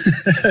corrupt.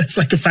 It's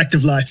like a fact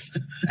of life.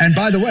 And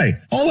by the way,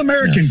 all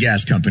American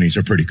gas companies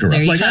are pretty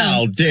corrupt. Like,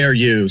 how dare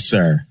you,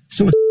 sir?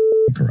 So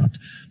it's corrupt.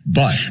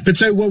 But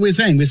so what we're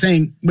saying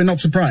we're not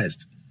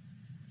surprised.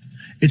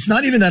 It's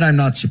not even that I'm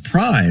not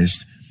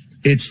surprised.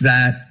 It's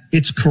that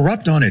it's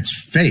corrupt on its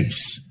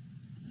face.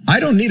 I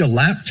don't need a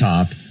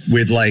laptop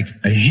with like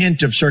a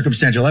hint of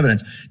circumstantial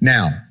evidence.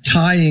 Now,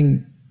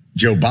 tying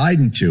Joe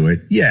Biden to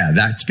it, yeah,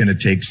 that's going to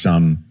take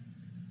some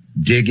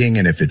digging.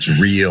 And if it's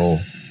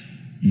real,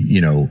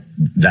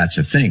 that's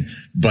a thing.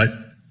 But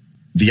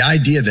the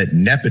idea that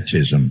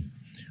nepotism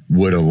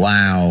would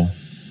allow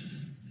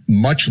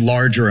much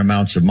larger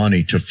amounts of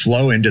money to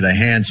flow into the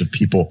hands of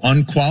people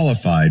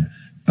unqualified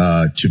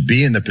to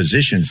be in the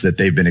positions that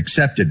they've been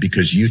accepted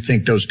because you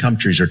think those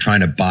countries are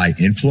trying to buy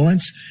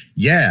influence.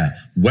 Yeah.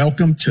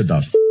 Welcome to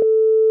the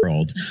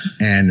world.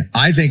 And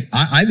I think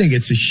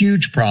it's a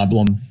huge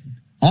problem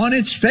on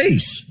its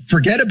face.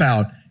 Forget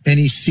about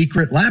any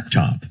secret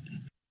laptop.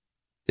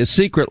 His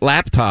secret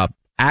laptop,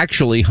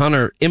 actually,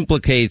 Hunter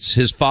implicates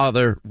his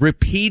father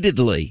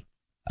repeatedly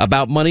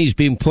about monies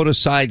being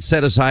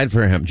set aside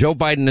for him. Joe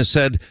Biden has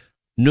said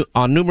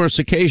on numerous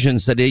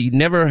occasions that he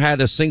never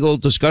had a single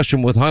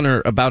discussion with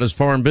Hunter about his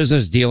foreign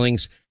business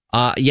dealings.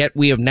 Yet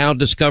we have now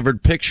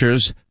discovered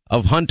pictures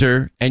of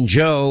Hunter and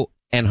Joe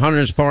and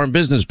Hunter's foreign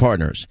business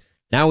partners.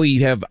 Now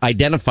we have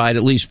identified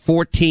at least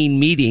 14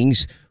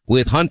 meetings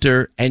with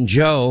Hunter and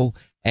Joe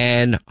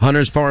and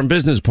Hunter's foreign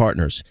business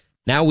partners.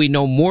 Now we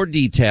know more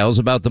details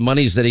about the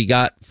monies that he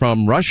got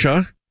from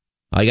Russia.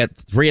 I got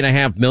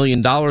 $3.5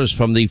 million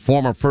from the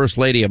former First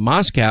Lady of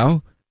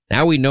Moscow.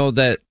 Now we know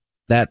that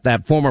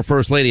former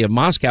First Lady of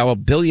Moscow, a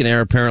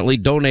billionaire, apparently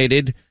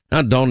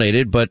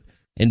but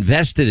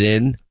invested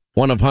in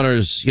one of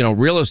Hunter's,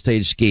 real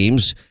estate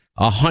schemes,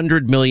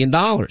 $100 million.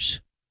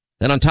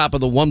 Then on top of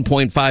the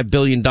 $1.5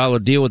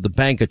 billion deal with the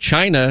Bank of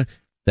China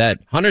that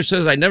Hunter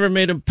says, I never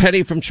made a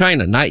penny from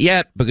China. Not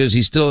yet, because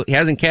he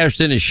hasn't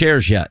cashed in his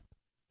shares yet.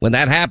 When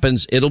that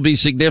happens, it'll be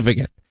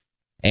significant.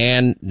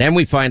 And then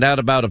we find out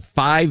about a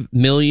 $5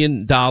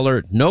 million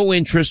no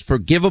interest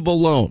forgivable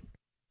loan.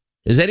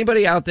 Has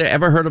anybody out there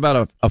ever heard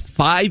about a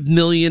 $5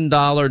 million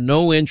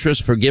no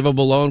interest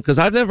forgivable loan? Because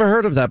I've never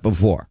heard of that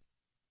before.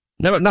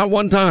 Never, not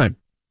one time.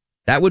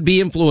 That would be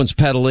influence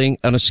peddling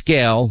on a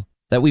scale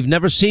that we've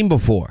never seen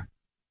before.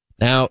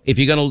 Now, if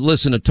you're going to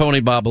listen to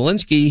Tony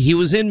Bobolinsky, he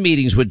was in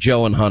meetings with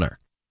Joe and Hunter.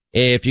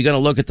 If you're going to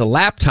look at the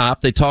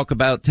laptop, they talk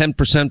about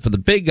 10% for the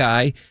big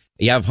guy.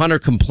 You have Hunter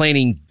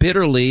complaining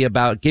bitterly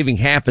about giving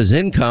half his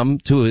income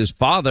to his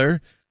father,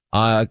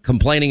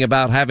 complaining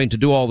about having to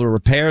do all the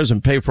repairs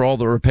and pay for all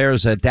the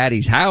repairs at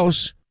daddy's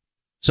house.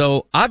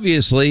 So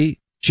obviously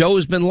Joe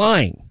has been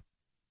lying.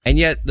 And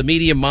yet the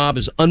media mob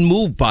is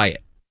unmoved by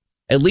it.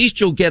 At least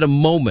you'll get a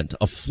moment,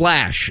 a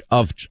flash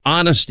of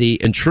honesty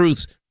and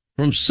truth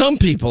from some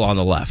people on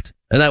the left.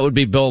 And that would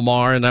be Bill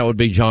Maher and that would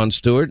be Jon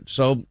Stewart.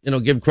 So,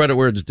 give credit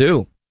where it's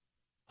due.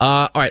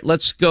 All right,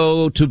 let's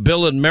go to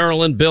Bill in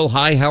Maryland. Bill,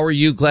 hi, how are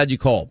you? Glad you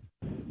called.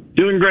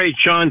 Doing great,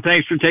 Sean.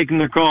 Thanks for taking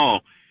the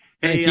call.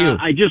 Thank you.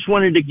 I just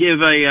wanted to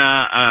give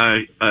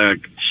a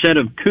set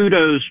of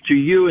kudos to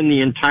you and the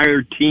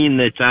entire team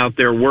that's out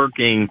there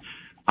working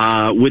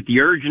with the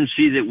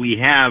urgency that we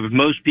have.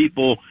 Most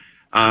people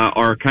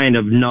are kind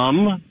of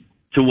numb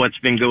to what's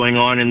been going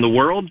on in the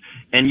world,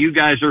 and you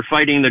guys are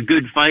fighting the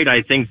good fight.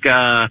 I think,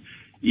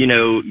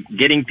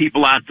 getting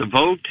people out to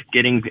vote,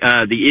 getting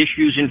the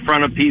issues in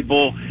front of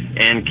people,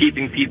 and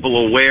keeping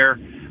people aware.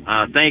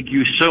 Thank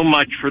you so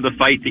much for the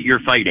fight that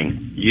you're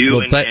fighting.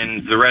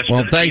 And the rest of the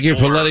Well, thank you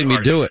for letting me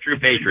do it. True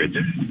patriots.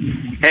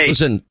 Hey.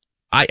 Listen,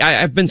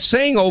 I've been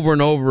saying over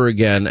and over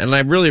again, and I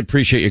really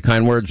appreciate your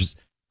kind words,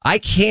 I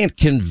can't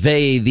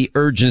convey the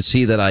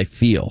urgency that I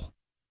feel.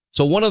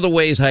 So one of the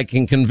ways I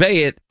can convey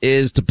it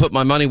is to put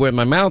my money where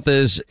my mouth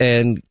is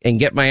and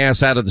get my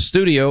ass out of the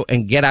studio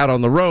and get out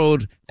on the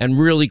road and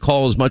really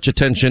call as much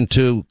attention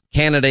to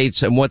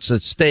candidates and what's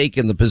at stake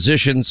and the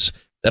positions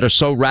that are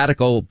so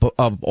radical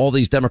of all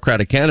these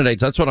Democratic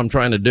candidates. That's what I'm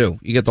trying to do.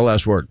 You get the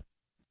last word.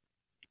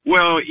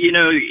 Well,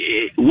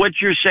 what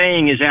you're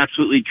saying is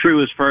absolutely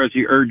true as far as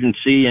the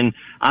urgency. And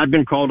I've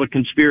been called a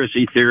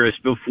conspiracy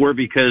theorist before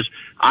because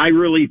I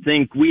really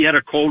think we had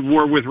a Cold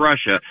War with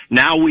Russia.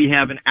 Now we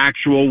have an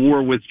actual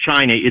war with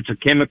China. It's a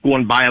chemical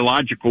and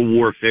biological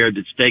warfare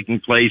that's taking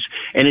place,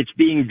 and it's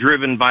being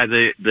driven by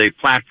the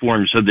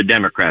platforms of the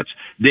Democrats.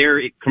 They're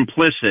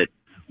complicit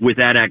with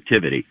that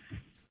activity.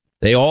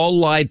 They all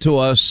lied to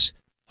us.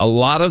 A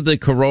lot of the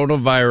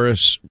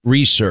coronavirus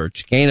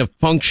research, gain of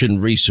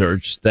function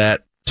research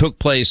that took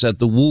place at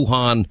the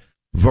Wuhan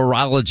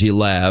Virology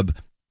Lab,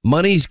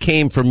 monies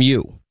came from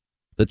you,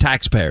 the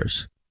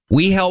taxpayers.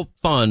 We helped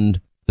fund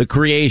the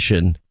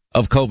creation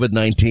of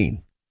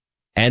COVID-19.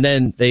 And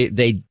then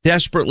they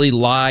desperately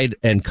lied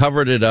and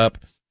covered it up.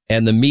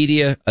 And the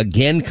media,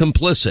 again,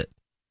 complicit,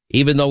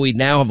 even though we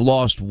now have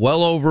lost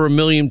well over 1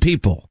 million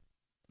people.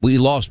 We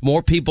lost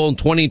more people in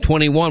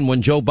 2021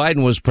 when Joe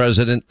Biden was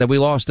president than we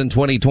lost in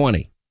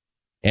 2020.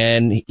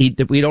 And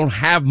we don't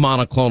have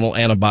monoclonal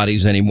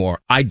antibodies anymore.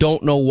 I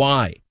don't know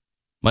why.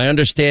 My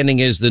understanding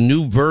is the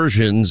new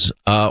versions,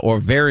 or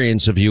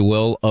variants, if you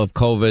will, of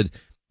COVID,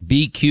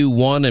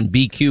 BQ1 and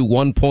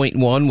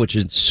BQ1.1,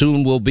 which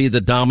soon will be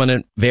the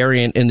dominant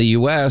variant in the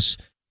U.S.,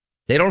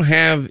 they don't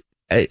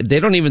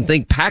even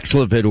think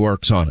Paxlovid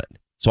works on it.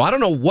 So I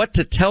don't know what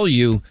to tell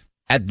you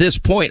at this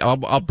point.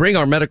 I'll bring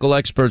our medical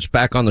experts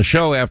back on the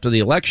show after the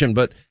election,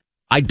 but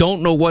I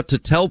don't know what to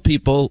tell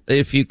people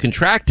if you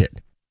contract it.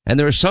 And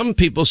there are some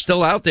people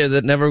still out there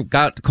that never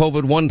got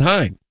COVID one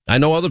time. I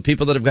know other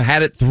people that have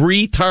had it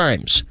 3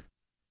 times.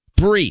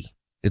 3.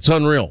 It's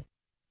unreal.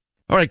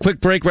 All right,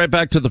 quick break. Right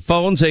back to the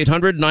phones.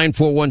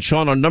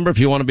 800-941-SEAN, our number if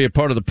you want to be a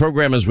part of the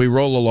program as we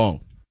roll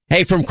along.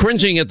 Hey, from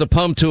cringing at the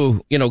pump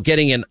to,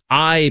 getting an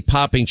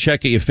eye-popping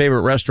check at your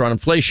favorite restaurant,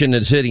 inflation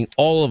is hitting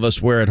all of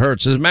us where it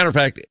hurts. As a matter of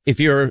fact, if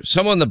you're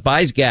someone that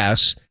buys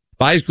gas,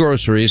 buys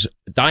groceries,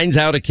 dines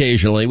out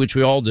occasionally, which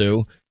we all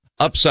do,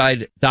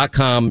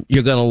 Upside.com,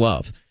 you're going to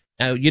love.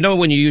 Now,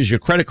 when you use your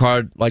credit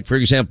card, like, for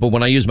example,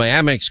 when I use my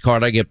Amex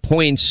card, I get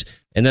points,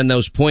 and then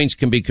those points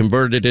can be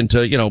converted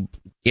into,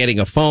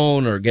 getting a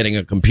phone or getting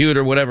a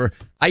computer, whatever.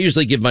 I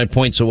usually give my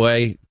points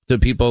away to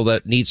people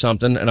that need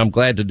something, and I'm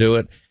glad to do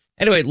it.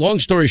 Anyway, long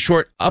story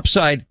short,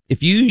 Upside,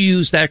 if you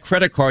use that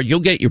credit card,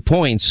 you'll get your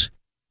points.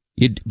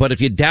 But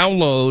if you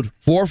download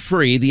for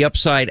free the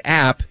Upside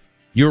app,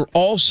 you're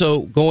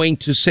also going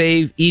to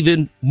save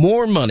even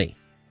more money.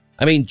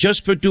 I mean,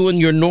 just for doing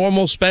your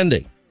normal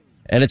spending.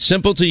 And it's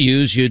simple to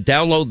use. You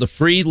download the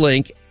free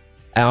link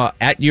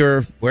at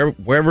your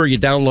wherever you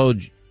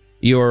download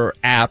your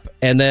app,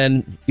 and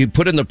then you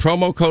put in the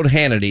promo code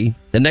Hannity.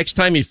 The next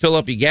time you fill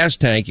up your gas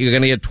tank, you're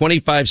going to get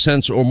 25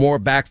 cents or more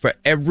back for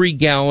every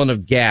gallon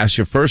of gas,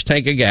 your first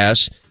tank of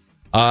gas.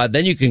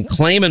 Then you can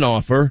claim an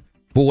offer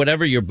for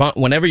whenever you're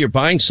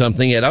buying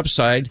something at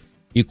Upside.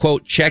 You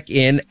quote, check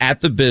in at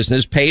the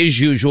business, pay as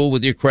usual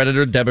with your credit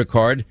or debit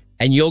card,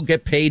 and you'll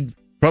get paid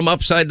from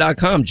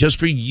Upside.com just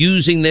for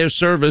using their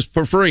service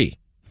for free.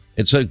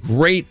 It's a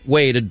great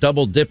way to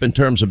double dip in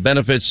terms of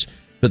benefits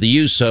for the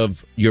use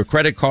of your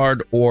credit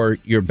card or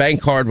your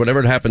bank card, whatever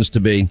it happens to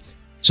be.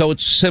 So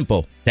it's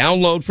simple.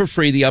 Download for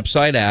free the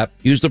Upside app.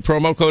 Use the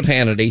promo code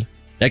Hannity.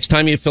 Next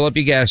time you fill up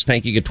your gas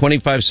tank, you get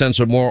 25 cents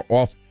or more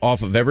off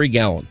of every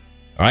gallon.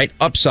 All right,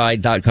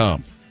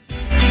 Upside.com.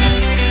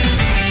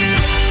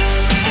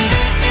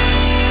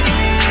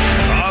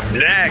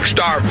 Next,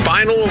 our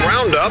final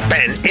roundup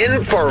and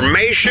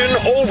information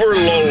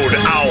overload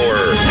hour.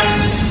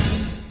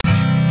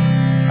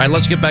 All right,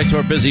 let's get back to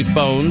our busy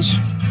phones.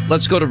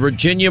 Let's go to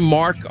Virginia.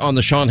 Mark on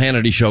the Sean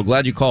Hannity Show.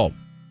 Glad you called.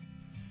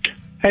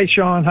 Hey,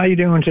 Sean. How you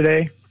doing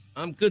today?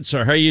 I'm good,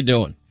 sir. How are you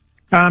doing?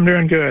 I'm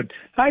doing good.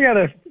 I got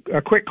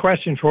a quick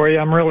question for you.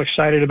 I'm real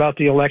excited about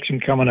the election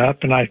coming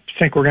up, and I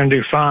think we're going to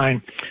do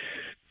fine.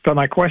 But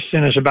my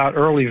question is about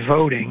early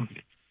voting.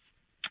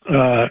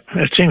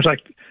 It seems like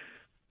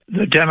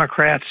the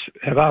Democrats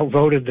have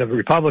outvoted the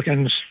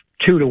Republicans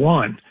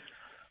 2-1.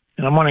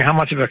 And I'm wondering how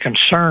much of a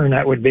concern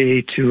that would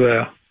be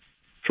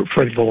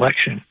for the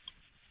election.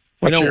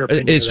 What's your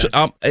opinion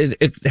of that?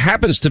 It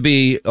happens to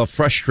be a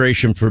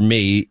frustration for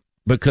me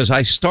because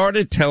I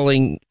started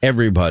telling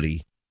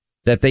everybody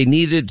that they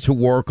needed to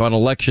work on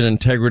election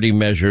integrity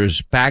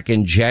measures back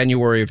in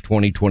January of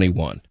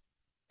 2021.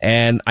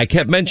 And I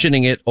kept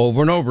mentioning it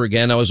over and over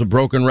again. I was a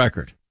broken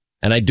record.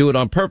 And I do it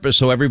on purpose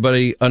so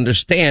everybody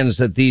understands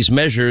that these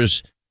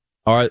measures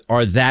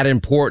are that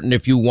important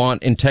if you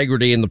want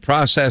integrity in the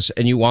process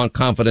and you want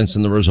confidence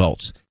in the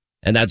results.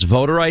 And that's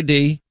voter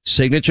ID,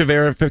 signature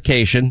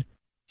verification,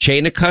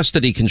 chain of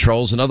custody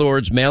controls. In other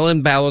words,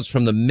 mail-in ballots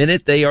from the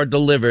minute they are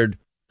delivered,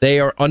 they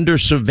are under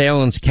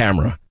surveillance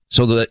camera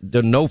so that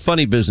no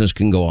funny business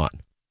can go on.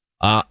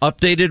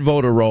 Updated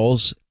voter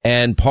rolls,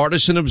 and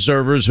partisan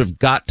observers have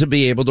got to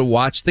be able to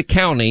watch the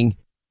counting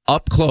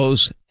up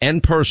close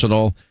and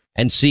personal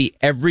and see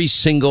every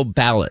single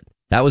ballot.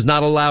 That was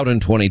not allowed in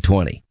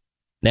 2020.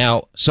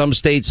 Now, some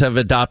states have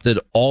adopted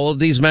all of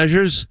these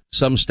measures.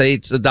 Some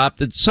states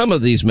adopted some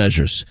of these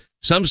measures.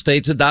 Some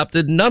states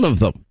adopted none of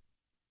them.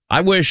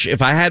 I wish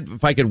if I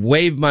could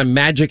wave my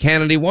magic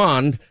Hannity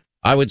wand,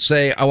 I would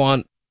say I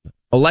want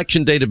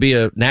Election Day to be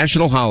a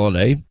national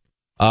holiday.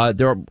 I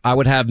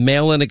would have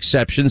mail-in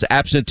exceptions,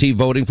 absentee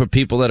voting for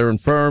people that are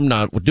infirm,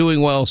 not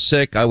doing well,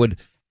 sick. I would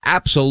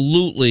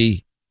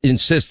absolutely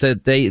insist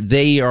that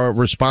they are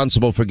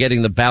responsible for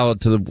getting the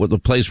ballot to the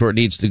place where it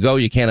needs to go.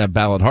 You can't have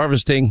ballot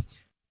harvesting.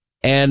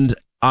 And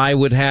I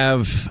would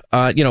have,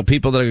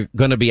 people that are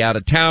going to be out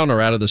of town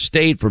or out of the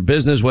state for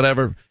business,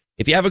 whatever.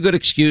 If you have a good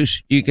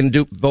excuse, you can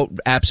vote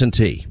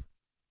absentee.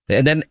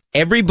 And then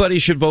everybody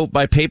should vote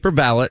by paper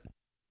ballot.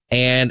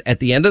 And at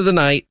the end of the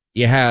night,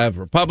 you have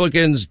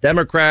Republicans,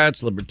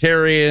 Democrats,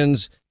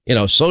 Libertarians,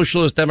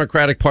 Socialist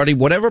Democratic Party,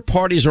 whatever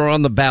parties are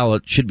on the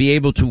ballot should be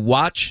able to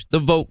watch the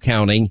vote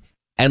counting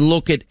and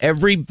look at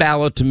every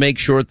ballot to make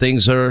sure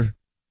things are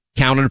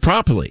counted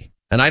properly.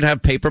 And I'd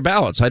have paper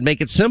ballots. I'd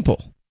make it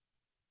simple.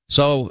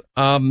 So,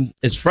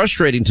 it's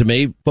frustrating to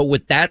me. But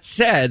with that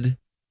said,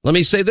 let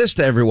me say this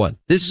to everyone.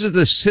 This is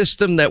the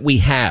system that we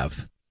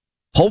have.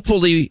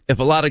 Hopefully, if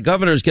a lot of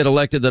governors get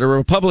elected that are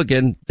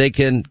Republican, they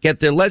can get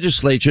their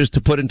legislatures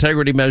to put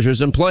integrity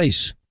measures in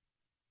place.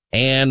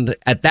 And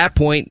at that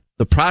point,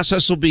 the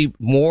process will be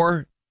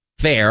more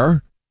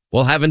fair.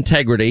 We'll have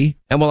integrity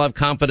and we'll have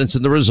confidence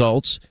in the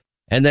results.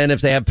 And then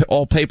if they have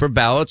all paper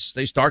ballots,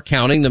 they start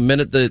counting the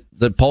minute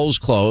the polls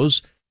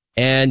close.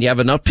 And you have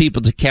enough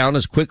people to count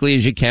as quickly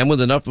as you can with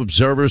enough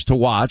observers to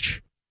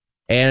watch.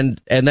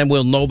 And then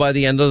we'll know by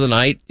the end of the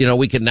night,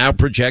 we can now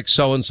project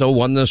so-and-so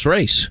won this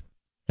race.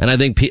 And I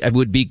think it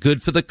would be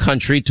good for the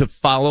country to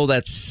follow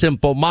that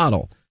simple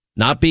model.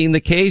 Not being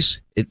the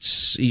case,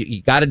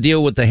 you got to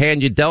deal with the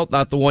hand you dealt,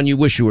 not the one you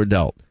wish you were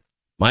dealt.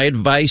 My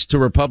advice to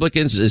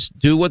Republicans is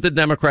do what the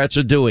Democrats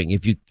are doing.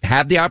 If you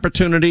have the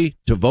opportunity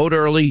to vote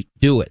early,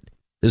 do it.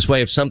 This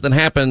way, if something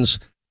happens,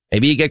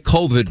 maybe you get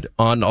COVID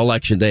on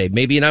Election Day.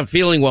 Maybe you're not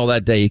feeling well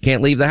that day. You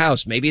can't leave the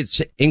house. Maybe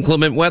it's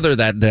inclement weather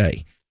that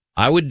day.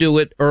 I would do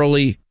it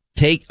early.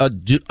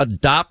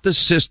 Adopt the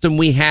system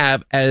we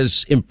have,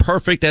 as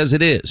imperfect as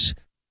it is,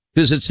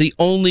 because it's the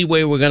only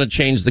way we're going to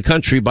change the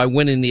country, by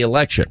winning the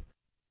election.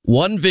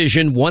 One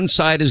vision, one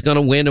side is going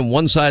to win and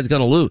one side is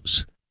going to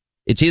lose.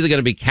 It's either going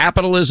to be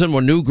capitalism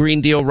or New Green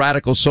Deal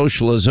radical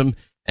socialism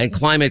and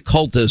climate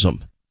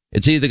cultism.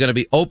 It's either going to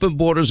be open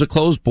borders or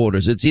closed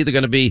borders. It's either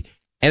going to be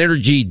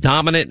energy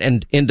dominant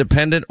and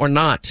independent or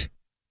not.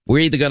 We're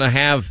either going to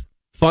have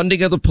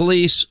funding of the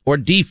police or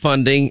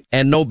defunding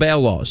and no bail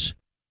laws.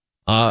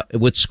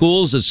 With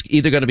schools, it's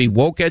either going to be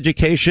woke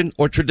education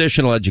or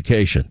traditional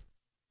education.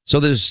 So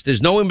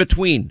there's no in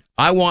between.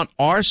 I want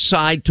our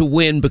side to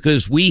win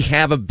because we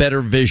have a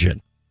better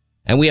vision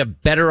and we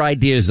have better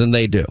ideas than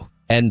they do.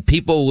 And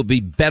people will be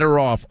better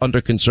off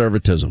under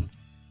conservatism.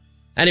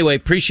 Anyway,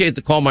 appreciate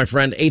the call, my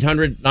friend.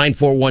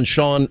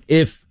 800-941-SEAN.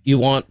 If you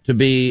want to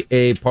be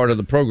a part of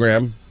the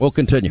program, we'll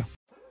continue.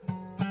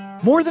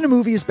 More Than a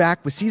Movie is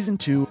back with Season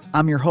 2.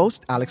 I'm your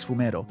host, Alex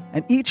Fumero.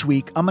 And each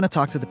week, I'm going to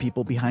talk to the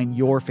people behind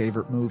your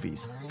favorite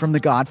movies. From The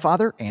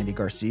Godfather, Andy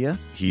Garcia.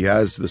 He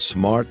has the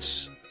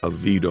smarts of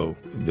Vito,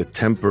 the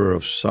temper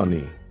of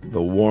Sonny,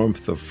 the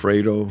warmth of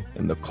Fredo,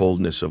 and the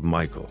coldness of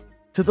Michael.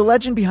 To the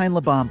legend behind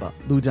La Bamba,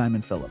 Lou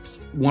Diamond Phillips.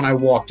 When I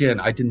walked in,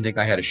 I didn't think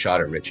I had a shot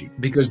at Richie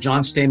because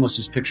John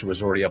Stamos' picture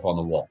was already up on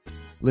the wall.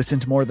 Listen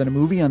to More Than a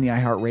Movie on the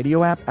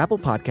iHeartRadio app, Apple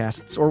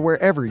Podcasts, or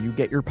wherever you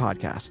get your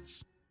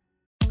podcasts.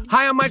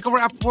 Hi, I'm Michael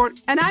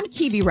Rappaport. And I'm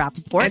Kibi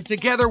Rappaport. And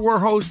together we're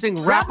hosting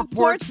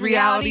Rappaport's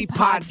Reality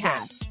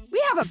Podcast.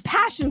 We have a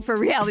passion for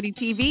reality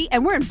TV,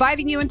 and we're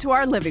inviting you into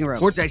our living room.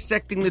 We're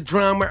dissecting the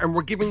drama, and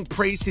we're giving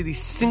praise to the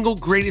single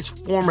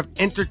greatest form of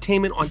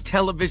entertainment on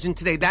television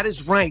today. That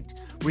is right.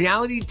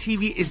 Reality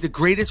TV is the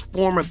greatest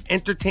form of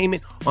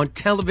entertainment on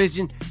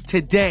television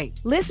today.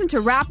 Listen to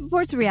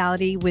Rappaport's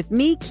Reality with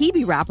me,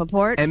 Kibi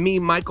Rappaport. And me,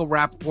 Michael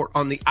Rappaport,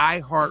 on the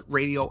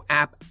iHeartRadio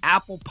app,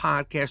 Apple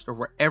Podcast, or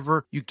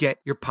wherever you get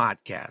your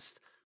podcast.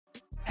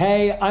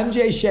 Hey, I'm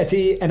Jay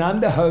Shetty, and I'm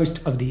the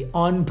host of the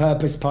On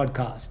Purpose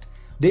podcast.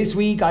 This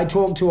week, I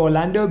talked to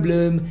Orlando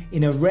Bloom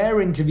in a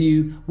rare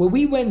interview where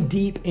we went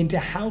deep into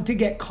how to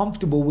get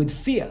comfortable with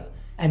fear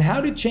and how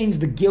to change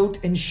the guilt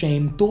and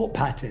shame thought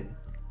pattern.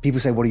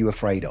 People say, what are you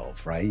afraid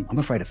of, right? I'm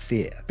afraid of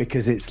fear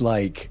because it's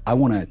like I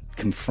want to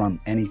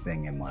confront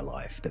anything in my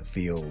life that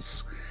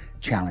feels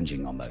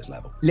challenging on those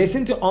levels.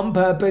 Listen to On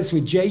Purpose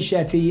with Jay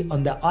Shetty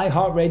on the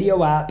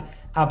iHeartRadio app,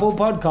 Apple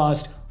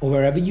Podcast, or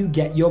wherever you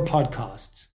get your podcasts.